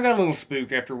spooked. And I got a little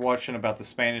spooked after watching about the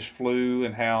Spanish flu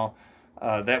and how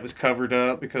that was covered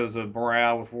up because of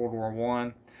morale with World War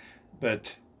I.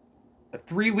 But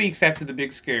 3 weeks after the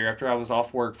big scare, after I was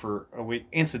off work for a week,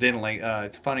 incidentally,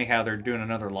 it's funny how they're doing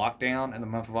another lockdown in the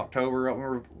month of October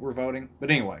when we're voting. But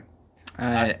anyway.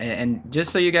 And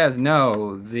just so you guys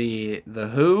know, the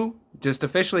WHO just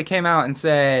officially came out and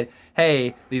said,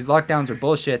 hey, these lockdowns are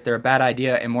bullshit, they're a bad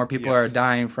idea, and more people are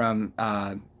dying from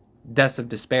deaths of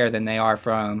despair than they are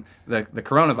from the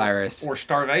coronavirus. Or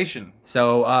starvation.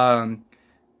 So,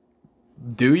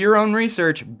 do your own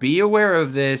research, be aware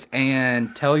of this,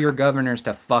 and tell your governors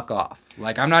to fuck off.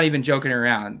 Like, I'm not even joking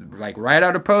around. Like, write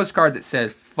out a postcard that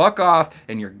says, fuck off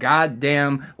and your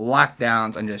goddamn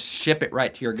lockdowns, and just ship it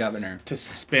right to your governor. To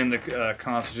suspend the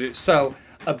Constitution. So,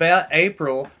 about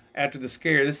April, after the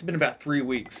scare, this has been about 3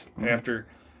 weeks after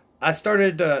I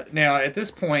started. Now, at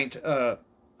this point,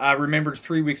 I remembered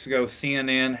 3 weeks ago,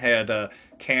 CNN had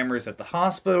cameras at the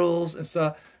hospitals and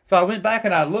stuff. So I went back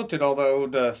and I looked at all the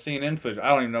old CNN footage. I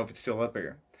don't even know if it's still up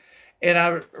there. And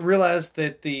I realized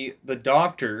that the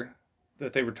doctor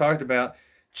that they were talking about,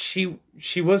 she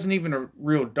wasn't even a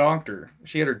real doctor.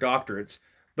 She had her doctorates,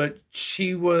 but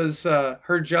she was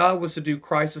her job was to do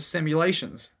crisis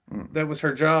simulations. That was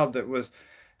her job.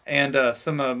 And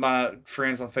some of my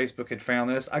friends on Facebook had found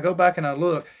this. I go back and I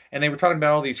look, and they were talking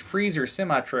about all these freezer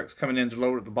semi-trucks coming in to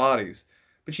load the bodies,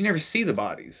 but you never see the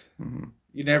bodies. Mm-hmm.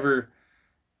 You never.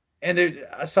 And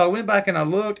so I went back and I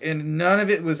looked, and none of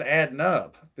it was adding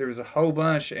up. There was a whole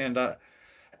bunch, and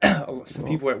some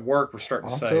people at work were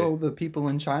starting to say. Also, the people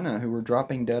in China who were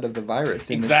dropping dead of the virus.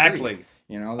 Exactly.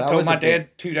 That I told my dad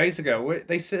 2 days ago.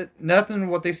 They said nothing.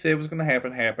 What they said was going to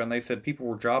happen happened. They said people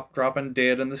were dropping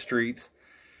dead in the streets.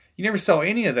 You never saw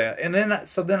any of that. And then I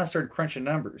started crunching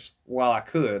numbers while I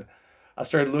could. I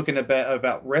started looking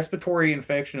about respiratory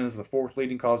infection as the fourth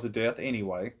leading cause of death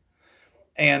anyway.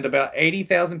 And about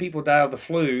 80,000 people die of the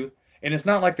flu. And it's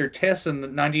not like they're testing the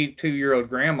 92-year-old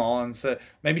grandma and said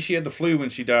maybe she had the flu when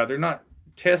she died. They're not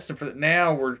testing for that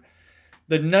now.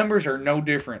 The numbers are no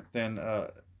different than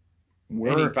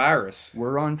any virus.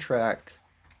 We're on track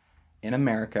in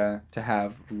America to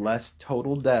have less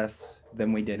total deaths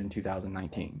than we did in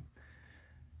 2019.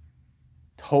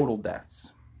 Total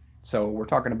deaths. So we're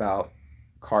talking about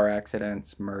car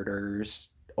accidents, murders,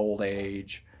 old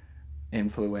age,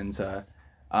 influenza.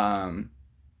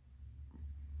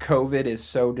 COVID is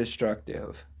so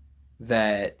destructive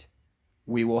that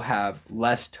we will have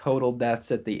less total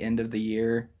deaths at the end of the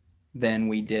year than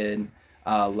we did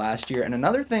last year. And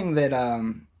another thing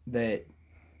that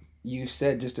you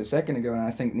said just a second ago, and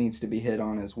I think needs to be hit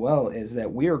on as well, is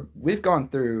that we've gone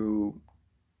through,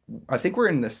 I think we're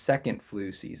in the second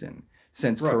flu season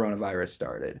since coronavirus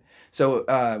started. So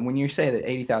when you say that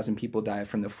 80,000 people die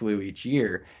from the flu each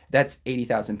year, that's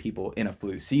 80,000 people in a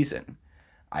flu season,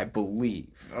 I believe.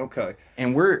 Okay.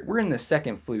 And we're in the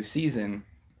second flu season,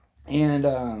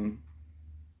 and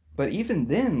but even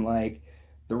then, like,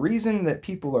 the reason that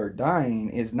people are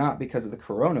dying is not because of the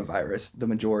coronavirus the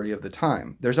majority of the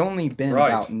time. There's only been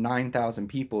about 9,000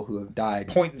 people who have died.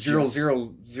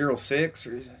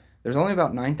 0.0006? There's only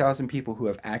about 9,000 people who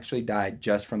have actually died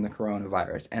just from the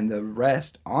coronavirus. And the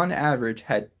rest, on average,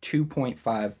 had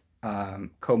 2.5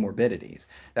 comorbidities.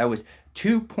 That was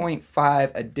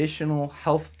 2.5 additional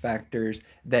health factors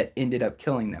that ended up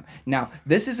killing them. Now,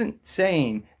 this isn't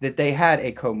saying that they had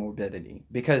a comorbidity,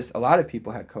 because a lot of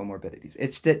people had comorbidities.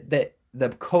 It's that the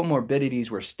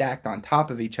comorbidities were stacked on top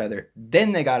of each other.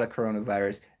 Then they got a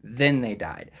coronavirus. Then they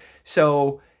died.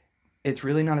 So it's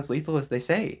really not as lethal as they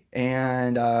say.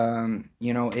 And,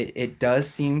 it does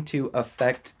seem to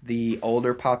affect the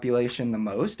older population the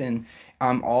most. And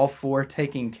I'm all for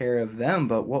taking care of them.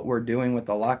 But what we're doing with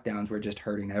the lockdowns, we're just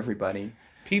hurting everybody.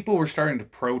 People were starting to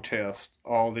protest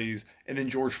all these, and then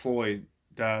George Floyd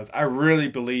dies. I really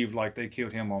believe like they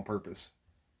killed him on purpose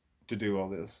to do all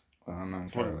this. Well, I'm not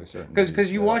entirely certain.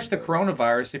 Because you watch the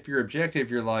coronavirus, if you're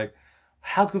objective, you're like,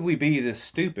 how could we be this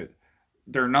stupid?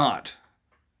 They're not.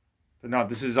 They're not.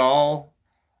 This is all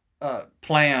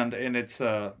planned, and it's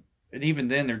and even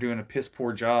then they're doing a piss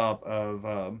poor job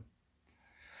of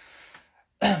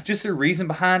just the reason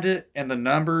behind it and the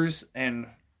numbers. And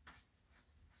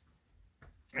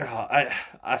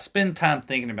I spend time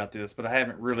thinking about this, but I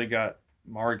haven't really got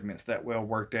my arguments that well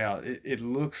worked out. It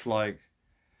looks like,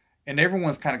 and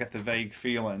everyone's kind of got the vague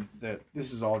feeling that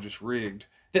this is all just rigged.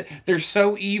 That they're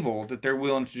so evil that they're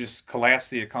willing to just collapse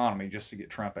the economy just to get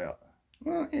Trump out.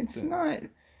 Well, it's not.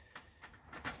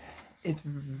 It's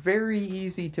very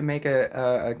easy to make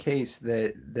a case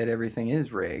that everything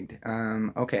is rigged.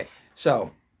 Okay,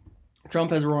 so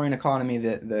Trump has a roaring economy.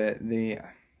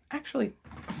 Actually,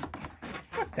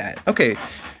 fuck that. Okay,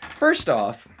 first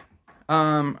off,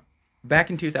 back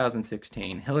in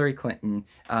 2016, Hillary Clinton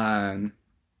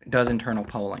does internal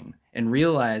polling and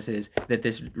realizes that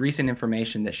this recent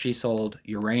information that she sold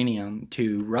uranium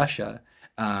to Russia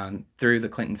through the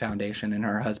Clinton Foundation and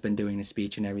her husband doing a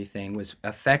speech and everything was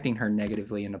affecting her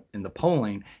negatively in the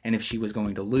polling, and if she was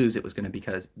going to lose, it was going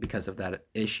to because of that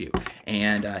issue.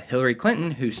 And Hillary Clinton,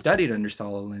 who studied under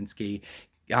Saul Alinsky,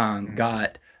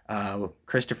 got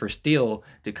Christopher Steele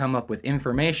to come up with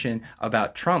information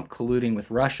about Trump colluding with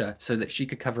Russia so that she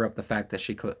could cover up the fact that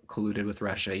she colluded with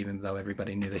Russia, even though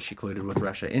everybody knew that she colluded with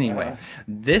Russia anyway.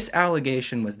 This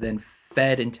allegation was then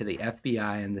fed into the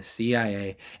FBI and the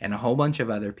CIA and a whole bunch of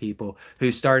other people who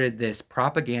started this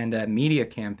propaganda media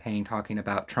campaign talking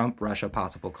about Trump-Russia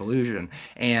possible collusion.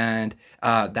 And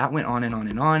that went on and on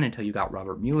and on until you got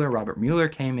Robert Mueller. Robert Mueller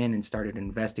came in and started an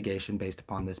investigation based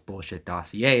upon this bullshit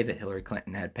dossier that Hillary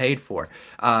Clinton had paid for.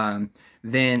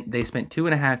 Then they spent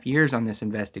 2.5 years on this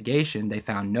investigation. They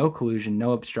found no collusion,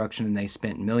 no obstruction, and they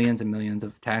spent millions and millions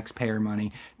of taxpayer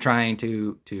money trying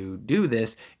to do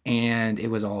this, and it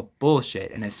was all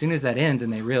bullshit. And as soon as that ends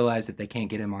and they realize that they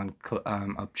can't get him on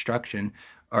obstruction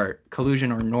or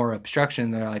collusion or nor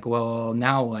obstruction, they're like, well,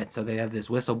 now what? So they have this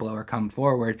whistleblower come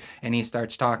forward, and he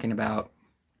starts talking about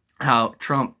how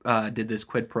Trump did this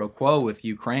quid pro quo with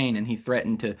Ukraine, and he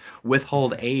threatened to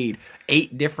withhold aid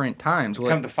 8 different times. Well,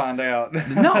 come to find out,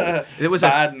 no, it was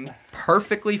Biden. A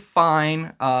perfectly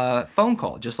fine phone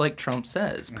call, just like Trump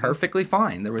says. Perfectly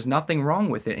fine. There was nothing wrong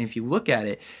with it. And if you look at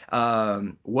it,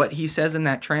 what he says in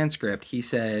that transcript, he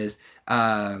says,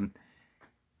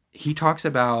 he talks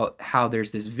about how there's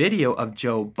this video of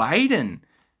Joe Biden,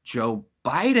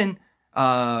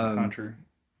 Country.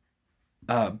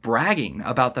 Bragging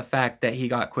about the fact that he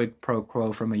got quid pro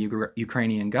quo from a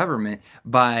Ukrainian government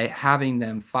by having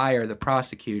them fire the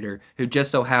prosecutor who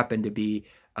just so happened to be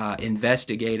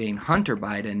investigating Hunter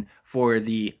Biden for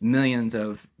the millions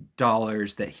of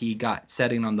dollars that he got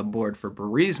setting on the board for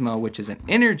Burisma, which is an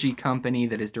energy company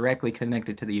that is directly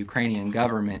connected to the Ukrainian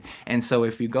government. And so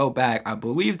if you go back, I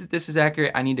believe that this is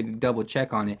accurate. I need to double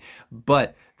check on it.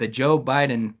 But the Joe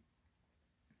Biden,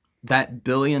 that $1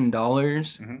 billion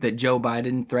that Joe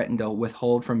Biden threatened to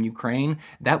withhold from Ukraine,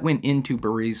 that went into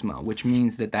Burisma, which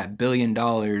means that $1 billion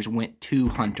went to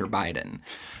Hunter Biden.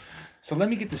 So let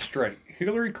me get this straight.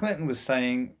 Hillary Clinton was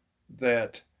saying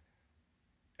that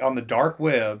on the dark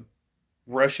web,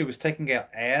 Russia was taking out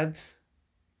ads?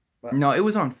 No, it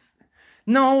was on...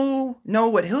 No,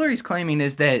 what Hillary's claiming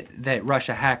is that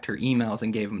Russia hacked her emails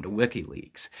and gave them to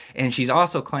WikiLeaks. And she's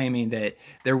also claiming that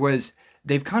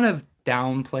they've kind of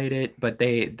downplayed it, but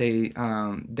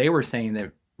they were saying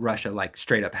that Russia like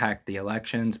straight up hacked the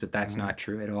elections, but that's not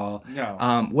true at all.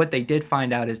 No. What they did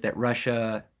find out is that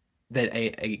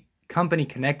a company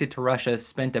connected to Russia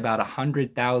spent about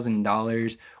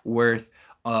 $100,000 worth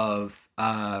of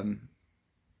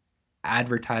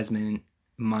advertisement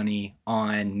money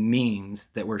on memes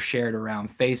that were shared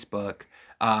around Facebook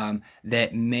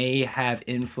that may have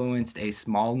influenced a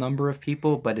small number of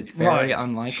people, but it's very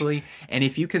unlikely. And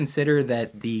if you consider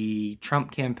that the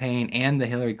Trump campaign and the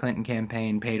Hillary Clinton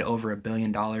campaign paid over $1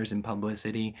 billion in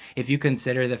publicity, if you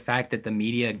consider the fact that the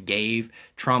media gave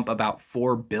Trump about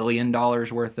 $4 billion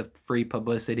worth of free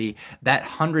publicity, that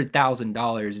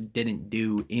 $100,000 didn't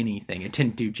do anything. It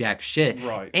didn't do jack shit.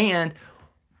 Right. And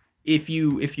if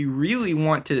you really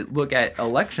want to look at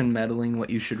election meddling,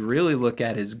 what you should really look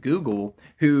at is Google,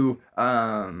 who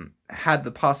had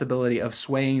the possibility of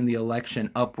swaying the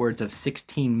election upwards of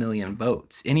 16 million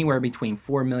votes, anywhere between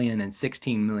 4 million and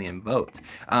 16 million votes.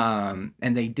 And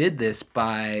they did this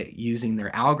by using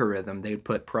their algorithm. They would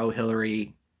put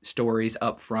pro-Hillary stories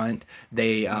up front.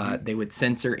 They would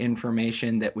censor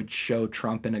information that would show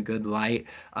Trump in a good light.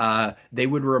 They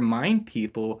would remind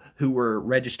people who were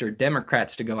registered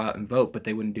Democrats to go out and vote, but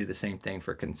they wouldn't do the same thing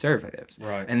for conservatives.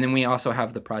 Right. And then we also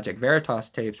have the Project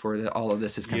Veritas tapes where all of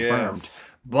this is confirmed. Yes.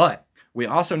 But we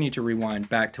also need to rewind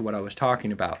back to what I was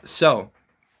talking about. So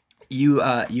you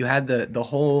had the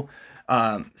whole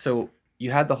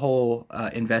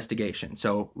investigation.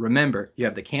 So remember, you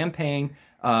have the campaign.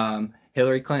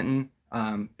 Hillary Clinton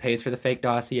pays for the fake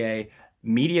dossier,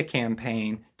 media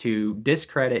campaign to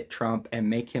discredit Trump and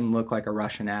make him look like a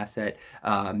Russian asset,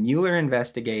 Mueller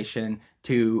investigation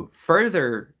to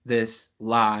further this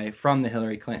lie from the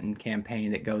Hillary Clinton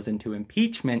campaign that goes into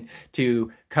impeachment to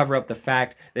cover up the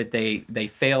fact that they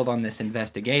failed on this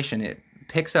investigation. It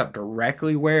picks up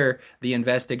directly where the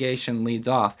investigation leads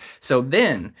off. So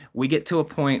then we get to a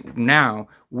point now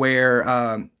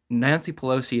where Nancy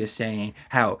Pelosi is saying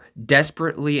how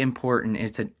desperately important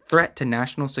it's a threat to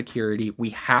national security. We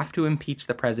have to impeach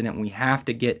the president. We have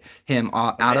to get him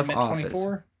out of office.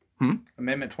 24?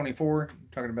 Amendment 24?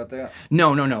 Talking about that?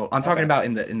 No. I'm talking about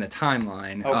in the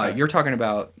timeline. Okay. You're talking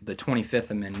about the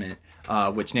 25th Amendment,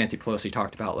 which Nancy Pelosi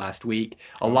talked about last week.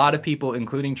 A lot of people,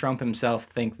 including Trump himself,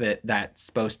 think that that's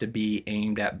supposed to be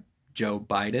aimed at Joe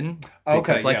Biden.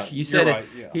 Okay, like you said, right,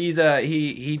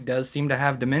 he does seem to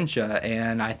have dementia,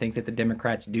 and I think that the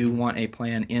Democrats do want a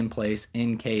plan in place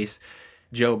in case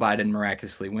Joe Biden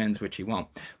miraculously wins, which he won't.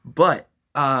 But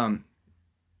in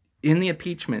the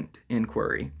impeachment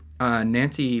inquiry,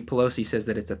 Nancy Pelosi says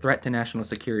that it's a threat to national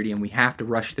security and we have to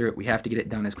rush through it. We have to get it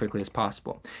done as quickly as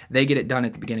possible. They get it done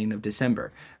at the beginning of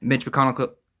December. Mitch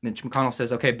McConnell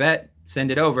says, okay, bet,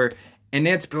 send it over. And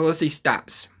Nancy Pelosi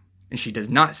stops. And she does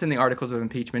not send the articles of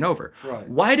impeachment over. Right.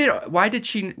 Why did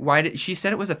she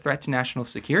said it was a threat to national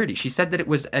security? She said that it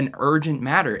was an urgent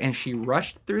matter, and she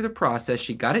rushed through the process.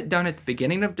 She got it done at the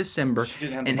beginning of December She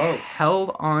didn't have the and votes.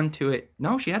 held on to it.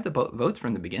 No, she had the votes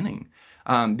from the beginning,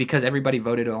 because everybody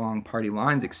voted along party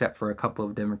lines except for a couple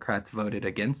of Democrats voted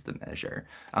against the measure.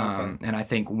 Okay. And I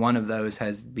think one of those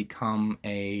has become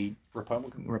a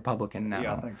Republican now.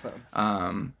 Yeah, I think so.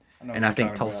 And I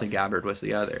think Tulsi Gabbard was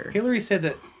the other. Hillary said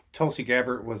that Tulsi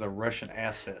Gabbard was a Russian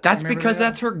asset. That's because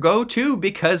that's her go-to,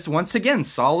 because once again,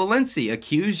 Saul Alinsky,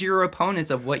 accuse your opponents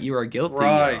of what you are guilty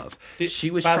of.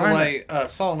 She was By the way,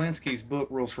 Saul Alinsky's book,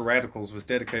 Rules for Radicals, was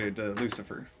dedicated to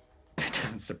Lucifer. That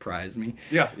doesn't surprise me.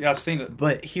 Yeah, I've seen it.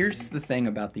 But here's the thing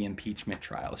about the impeachment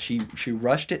trial. She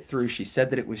rushed it through. She said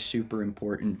that it was super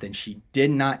important. Then she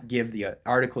did not give the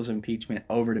articles of impeachment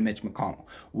over to Mitch McConnell.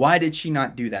 Why did she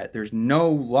not do that? There's no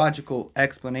logical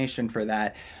explanation for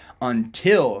that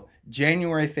until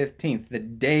January 15th, the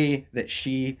day that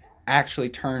she actually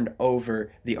turned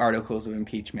over the articles of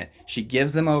impeachment. She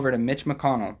gives them over to Mitch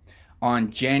McConnell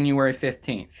on January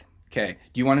 15th. Okay,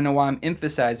 do you want to know why I'm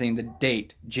emphasizing the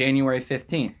date, January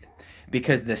 15th?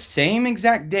 Because the same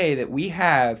exact day that we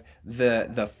have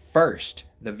the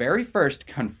very first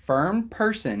confirmed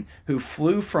person who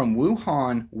flew from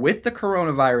Wuhan with the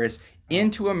coronavirus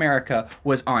into America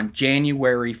was on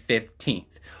January 15th.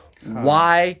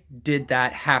 Why did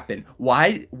that happen?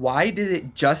 Why did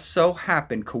it just so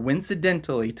happen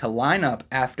coincidentally to line up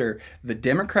after the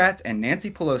Democrats and Nancy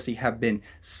Pelosi have been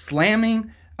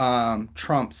slamming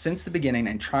Trump since the beginning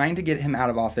and trying to get him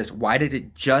out of office? Why did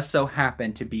it just so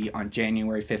happen to be on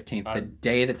January 15th, the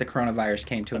day that the coronavirus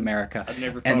came to America? I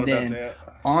never thought about that.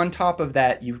 On top of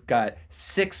that, you've got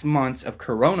 6 months of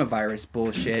coronavirus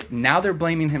bullshit. Now they're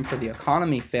blaming him for the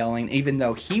economy failing, even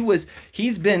though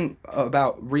he's been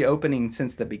about reopening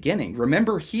since the beginning.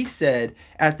 Remember, he said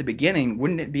at the beginning,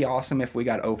 wouldn't it be awesome if we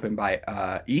got open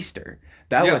by Easter?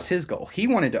 That was his goal. He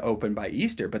wanted to open by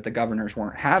Easter, but the governors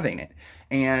weren't having it.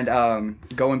 And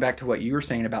going back to what you were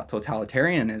saying about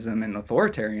totalitarianism and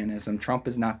authoritarianism, Trump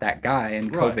is not that guy,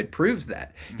 and COVID proves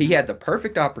that. Mm-hmm. He had the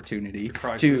perfect opportunity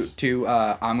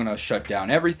to I'm going to shut down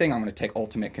everything. I'm going to take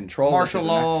ultimate control. Martial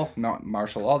law.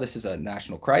 Martial law. This is a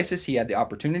national crisis. He had the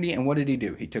opportunity, and what did he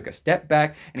do? He took a step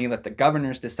back, and he let the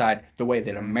governors decide the way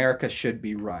that America should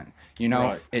be run.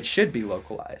 It should be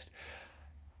localized.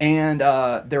 And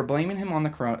they're blaming him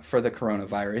for the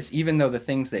coronavirus, even though the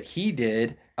things that he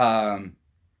did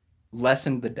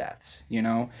lessened the deaths.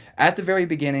 At the very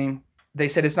beginning, they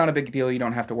said it's not a big deal. You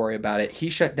don't have to worry about it. He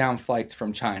shut down flights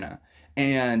from China.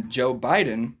 And Joe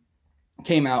Biden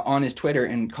came out on his Twitter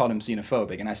and called him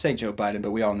xenophobic. And I say Joe Biden,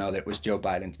 but we all know that it was Joe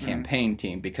Biden's campaign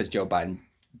team, because Joe Biden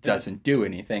doesn't do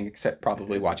anything except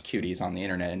probably watch cuties on the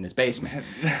internet in his basement.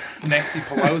 Nancy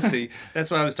Pelosi, that's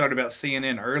what I was talking about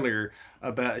CNN earlier,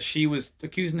 about she was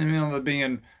accusing him of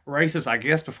being racist, I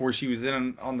guess, before she was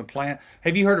in on the plant.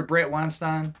 Have you heard of Brett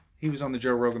Weinstein? He was on the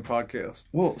Joe Rogan podcast.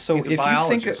 Well, so He's a if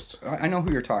biologist. you think, I know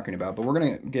who you're talking about, but we're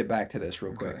going to get back to this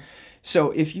real quick. Okay.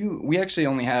 So we actually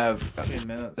only have 10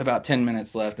 minutes. about 10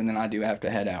 minutes left, and then I do have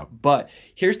to head out. But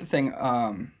here's the thing.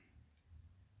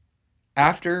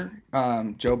 After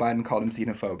Joe Biden called him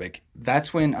xenophobic,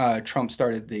 that's when Trump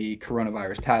started the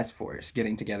coronavirus task force,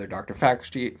 getting together Dr.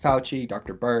 Fauci,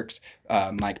 Dr. Birx,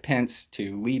 Mike Pence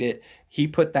to lead it. He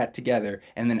put that together,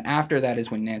 and then after that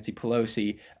is when Nancy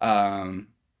Pelosi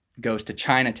goes to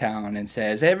Chinatown and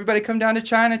says, "Hey, everybody come down to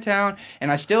Chinatown."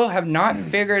 And I still have not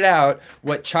figured out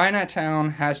what Chinatown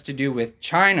has to do with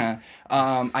China.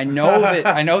 I know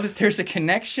that there's a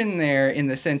connection there in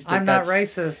the sense that I'm not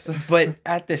racist. But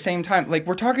at the same time, like,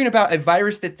 we're talking about a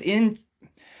virus that's in,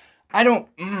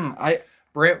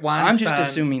 Brett Weinstein. I'm just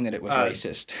assuming that it was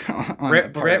racist.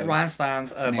 Brett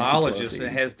Weinstein's a Nancy biologist Pelosi.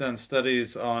 and has done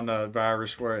studies on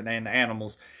virus and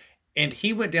animals. And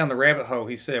he went down the rabbit hole.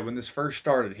 He said when this first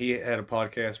started, he had a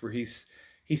podcast where he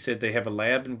said they have a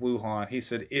lab in Wuhan. He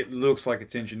said it looks like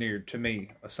it's engineered, to me,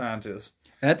 a scientist.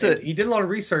 He did a lot of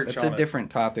research on it. That's a different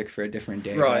topic for a different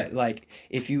day. Right. But, like,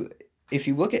 if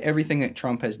you look at everything that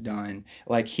Trump has done,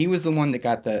 like, he was the one that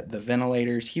got the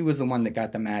ventilators. He was the one that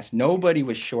got the masks. Nobody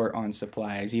was short on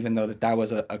supplies, even though that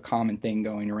was a common thing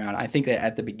going around. I think that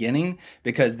at the beginning,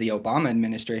 because the Obama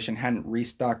administration hadn't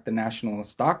restocked the national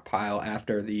stockpile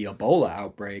after the Ebola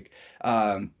outbreak,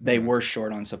 they were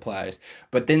short on supplies.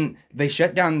 But then they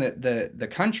shut down the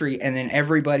country, and then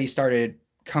everybody started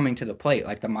coming to the plate.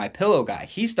 Like the MyPillow guy,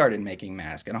 he started making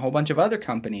masks, and a whole bunch of other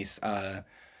companies,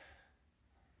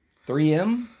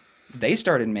 3M, they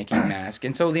started making masks.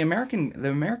 And so the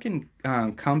American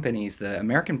companies, the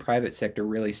American private sector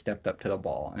really stepped up to the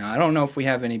ball. Now, I don't know if we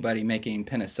have anybody making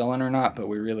penicillin or not, but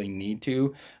we really need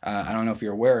to. I don't know if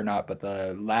you're aware or not, but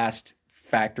the last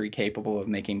factory capable of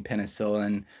making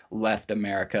penicillin left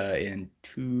America in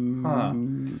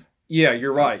Yeah,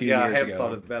 you're right. Yeah, I years have ago.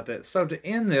 thought about that. So to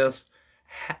end this,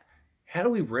 how do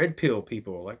we red pill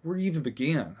people? Like, where do you even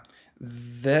begin?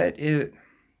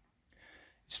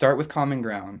 Start with common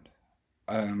ground.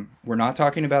 We're not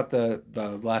talking about the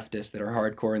leftists that are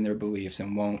hardcore in their beliefs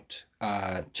and won't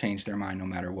change their mind no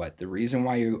matter what. The reason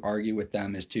why you argue with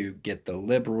them is to get the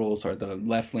liberals or the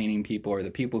left-leaning people or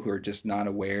the people who are just not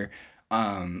aware,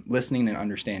 listening and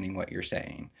understanding what you're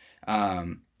saying.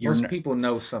 Most people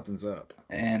know something's up,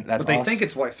 and that's but they think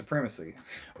it's white supremacy.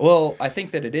 Well, I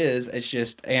think that it is. It's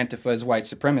just Antifa's white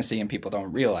supremacy, and people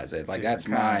don't realize it. Like, that's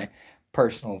my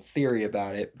personal theory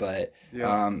about it. But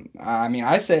I mean,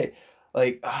 I say,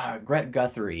 like, Greg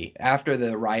Guthrie, after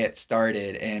the riot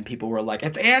started and people were like,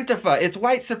 "It's Antifa, it's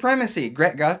white supremacy,"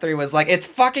 Greg Guthrie was like, "It's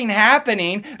fucking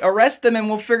happening. Arrest them and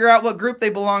we'll figure out what group they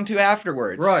belong to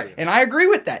afterwards." Right. And I agree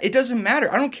with that. It doesn't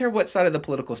matter. I don't care what side of the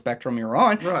political spectrum you're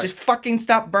on. Right. Just fucking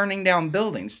stop burning down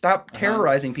buildings. Stop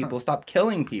terrorizing people. Stop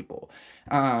killing people.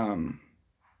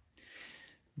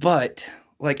 But,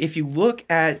 like, if you look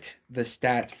at the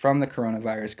stats from the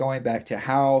coronavirus, going back to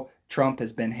how Trump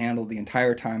has been handled the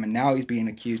entire time, and now he's being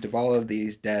accused of all of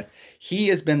these deaths, he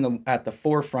has been at the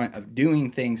forefront of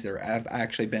doing things that have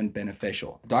actually been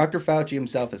beneficial. Dr. Fauci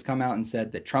himself has come out and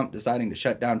said that Trump deciding to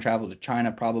shut down travel to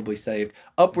China probably saved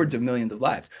upwards of millions of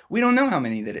lives. We don't know how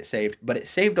many that it saved, but it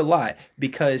saved a lot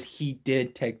because he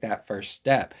did take that first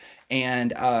step.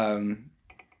 And,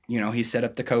 he set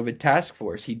up the COVID task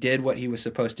force. He did what he was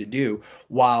supposed to do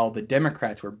while the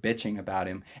Democrats were bitching about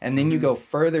him. And then you go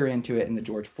further into it and the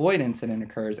George Floyd incident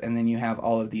occurs, and then you have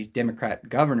all of these Democrat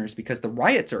governors, because the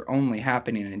riots are only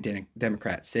happening in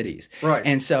Democrat cities. Right.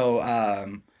 And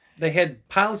so they had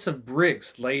piles of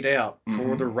bricks laid out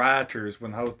for the rioters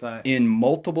when the whole thing. In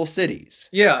multiple cities.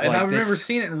 Yeah, and I remember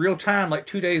seeing it in real time, like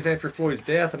 2 days after Floyd's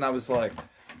death, and I was like,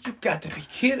 "You got to be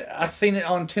kidding." I seen it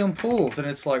on Tim Pool's, and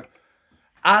it's like,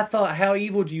 I thought, how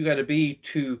evil do you got to be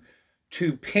to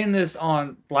pin this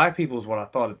on black people is what I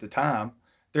thought at the time.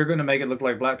 They're going to make it look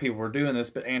like black people were doing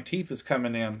this, but Antifa's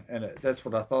coming in, and that's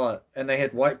what I thought. And they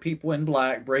had white people in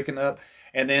black breaking up,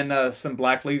 and then some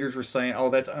black leaders were saying, "Oh,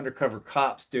 that's undercover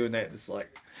cops doing that." It's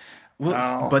like,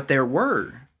 well, but there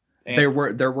were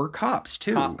cops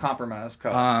too. Compromised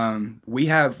cops. We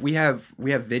have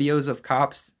videos of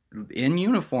cops in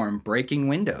uniform breaking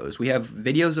windows. We have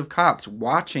videos of cops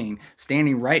watching,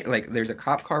 standing right, like there's a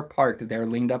cop car parked, they're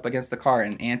leaned up against the car,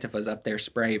 and Antifa's up there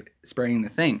spraying the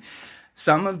thing.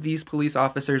 Some of these police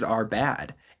officers are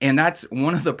bad, And that's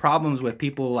one of the problems with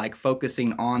people like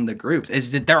focusing on the groups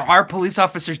is that there are police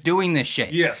officers doing this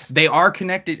shit. Yes. They are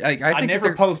connected. Like, I think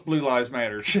never post Blue Lives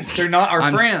Matter. They're not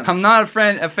our friends. I'm not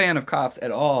a fan of cops at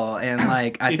all. And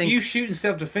like, I think if you shoot in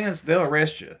self-defense, they'll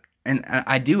arrest you. And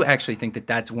I do actually think that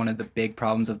that's one of the big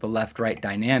problems of the left-right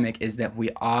dynamic is that we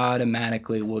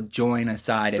automatically will join a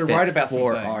side if it's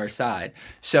for our side.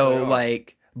 So,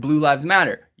 like, Blue Lives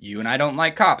Matter. You and I don't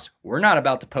like cops. We're not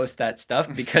about to post that stuff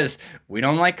because we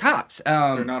don't like cops.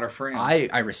 They're not our friends.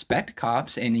 I respect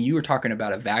cops, and you were talking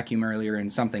about a vacuum earlier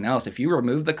and something else. If you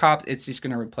remove the cops, it's just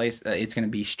going to replace. It's going to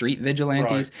be street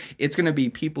vigilantes. Right. It's going to be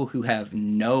people who have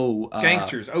no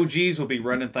gangsters. OGs will be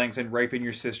running things and raping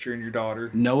your sister and your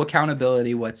daughter. No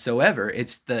accountability whatsoever.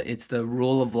 It's the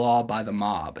rule of law by the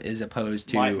mob, as opposed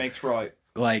to might makes right.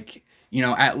 Like. You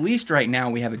know, at least right now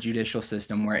we have a judicial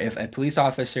system where if a police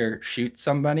officer shoots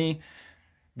somebody,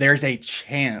 there's a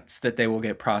chance that they will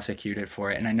get prosecuted for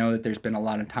it. And I know that there's been a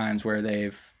lot of times where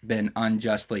they've been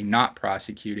unjustly not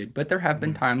prosecuted, but there have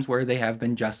been times where they have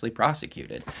been justly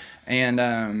prosecuted.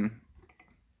 And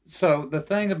so the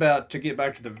thing about, to get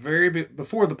back to the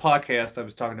before the podcast I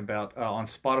was talking about on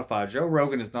Spotify, Joe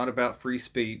Rogan is not about free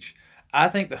speech. I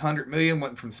think the 100 million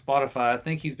went from Spotify. I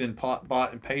think he's been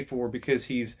bought and paid for because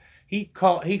he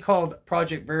called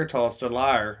Project Veritas a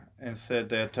liar and said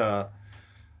that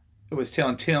it was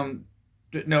telling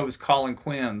it was Colin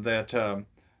Quinn that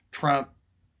Trump.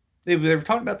 They were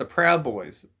talking about the Proud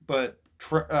Boys, but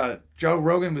Joe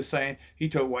Rogan was saying he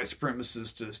told white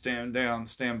supremacists to stand down,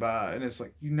 stand by, and it's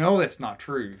like, that's not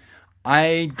true.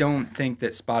 I don't think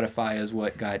that Spotify is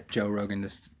what got Joe Rogan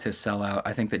to sell out.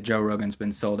 I think that Joe Rogan's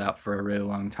been sold out for a really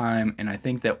long time, and I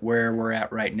think that where we're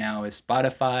at right now is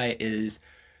Spotify is.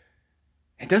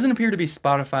 It doesn't appear to be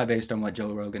Spotify based on what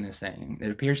Joe Rogan is saying. It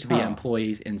appears to be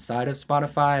employees inside of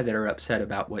Spotify that are upset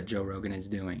about what Joe Rogan is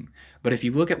doing. But if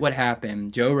you look at what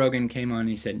happened, Joe Rogan came on and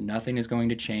he said, nothing is going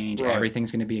to change. Right.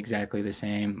 Everything's going to be exactly the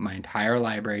same. My entire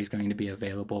library is going to be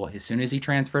available. As soon as he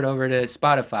transferred over to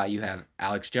Spotify, you have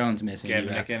Alex Jones missing.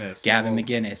 Gavin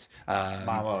McInnes.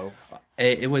 Milo.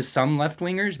 It was some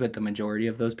left-wingers, but the majority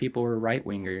of those people were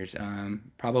right-wingers.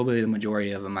 Probably the majority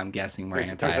of them, I'm guessing, were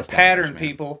anti-establishment. There's a pattern,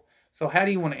 people. So how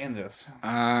do you want to end this?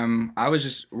 I was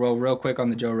just real quick on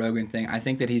the Joe Rogan thing. I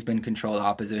think that he's been controlled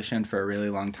opposition for a really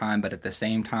long time, but at the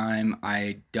same time,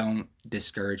 I don't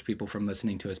discourage people from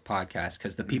listening to his podcast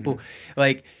because the people,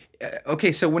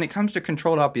 okay, so when it comes to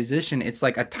controlled opposition, it's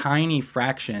like a tiny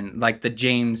fraction, like the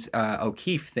James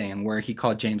O'Keefe thing where he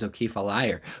called James O'Keefe a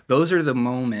liar. Those are the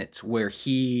moments where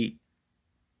he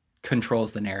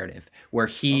controls the narrative, where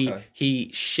he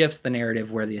shifts the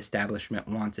narrative where the establishment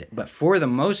wants it. But for the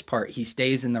most part, he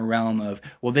stays in the realm of,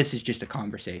 well, this is just a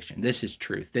conversation. This is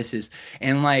truth. This is,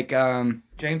 and like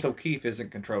James O'Keefe isn't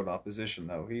controlled opposition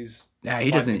though. He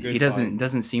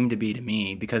doesn't seem to be to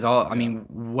me because I mean,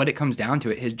 what it comes down to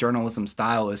it, his journalism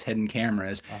style is hidden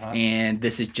cameras, and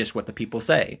this is just what the people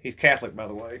say. He's Catholic, by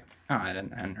the way. Oh, I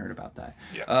hadn't heard about that.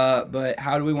 Yeah. But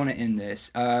how do we want to end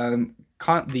this?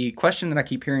 The question that I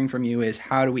keep hearing from you is,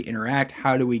 how do we interact?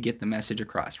 How do we get the message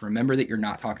across? Remember that you're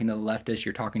not talking to the leftists.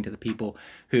 You're talking to the people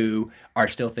who are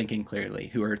still thinking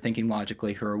clearly, who are thinking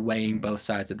logically, who are weighing both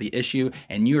sides of the issue,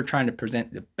 and you are trying to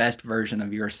present the best version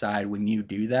of your side when you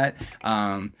do that.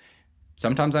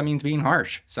 Sometimes that means being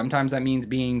harsh. Sometimes that means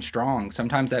being strong.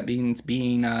 Sometimes that means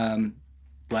being a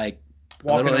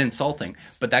little insulting,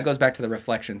 but that goes back to the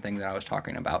reflection thing that I was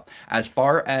talking about. As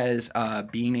far as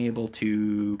being able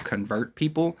to convert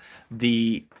people,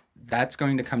 that's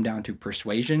going to come down to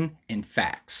persuasion and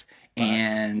facts.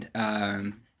 And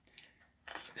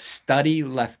study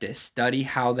leftists, study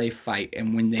how they fight,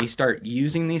 and when they start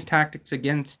using these tactics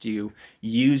against you,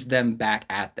 use them back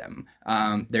at them.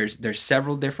 There's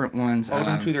several different ones. Hold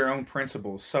them to their own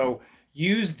principles. So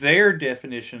use their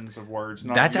definitions of words.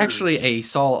 Not That's yours. Actually a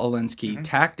Saul Alinsky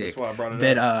tactic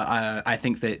that I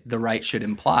think that the right should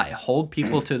imply. Hold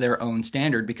people to their own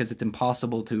standard because it's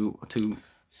impossible to.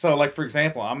 So, like for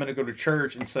example, I'm going to go to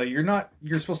church and say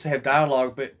you're supposed to have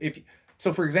dialogue, but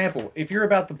for example, if you're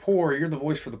about the poor, you're the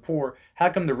voice for the poor. How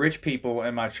come the rich people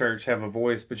in my church have a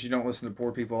voice, but you don't listen to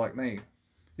poor people like me?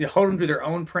 You hold them to their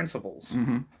own principles.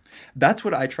 Mm-hmm. That's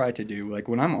what I try to do. Like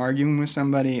when I'm arguing with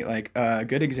somebody, like a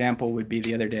good example would be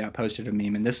the other day I posted a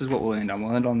meme, and this is what we'll end on.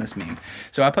 We'll end on this meme.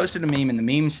 So I posted a meme, and the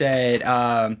meme said,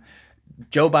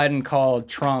 Joe Biden called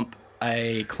Trump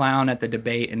a clown at the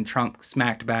debate, and Trump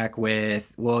smacked back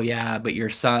with, well, yeah, but your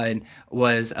son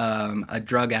was a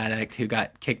drug addict who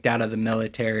got kicked out of the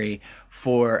military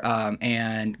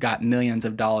and got millions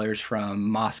of dollars from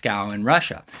Moscow and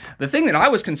Russia. The thing that I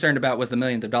was concerned about was the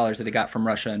millions of dollars that he got from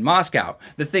Russia and Moscow.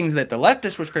 The things that the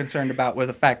leftist was concerned about were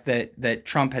the fact that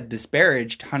Trump had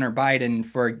disparaged Hunter Biden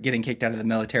for getting kicked out of the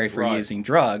military for using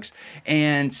drugs.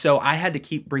 And so I had to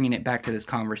keep bringing it back to this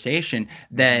conversation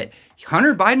that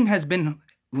Hunter Biden has been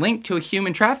linked to a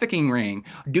human trafficking ring.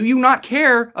 Do you not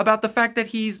care about the fact that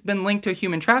he's been linked to a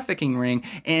human trafficking ring?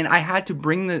 And I had to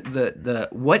bring the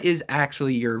what is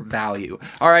actually your value.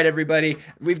 All right, everybody,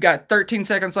 we've got 13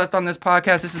 seconds left on this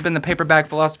podcast. This has been the Paperback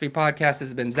Philosophy Podcast. This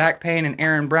has been Zach Payne and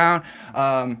Aaron Brown.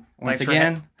 Once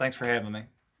again, thanks for having me.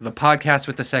 The podcast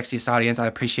with the sexiest audience. I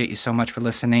appreciate you so much for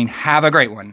listening. Have a great one.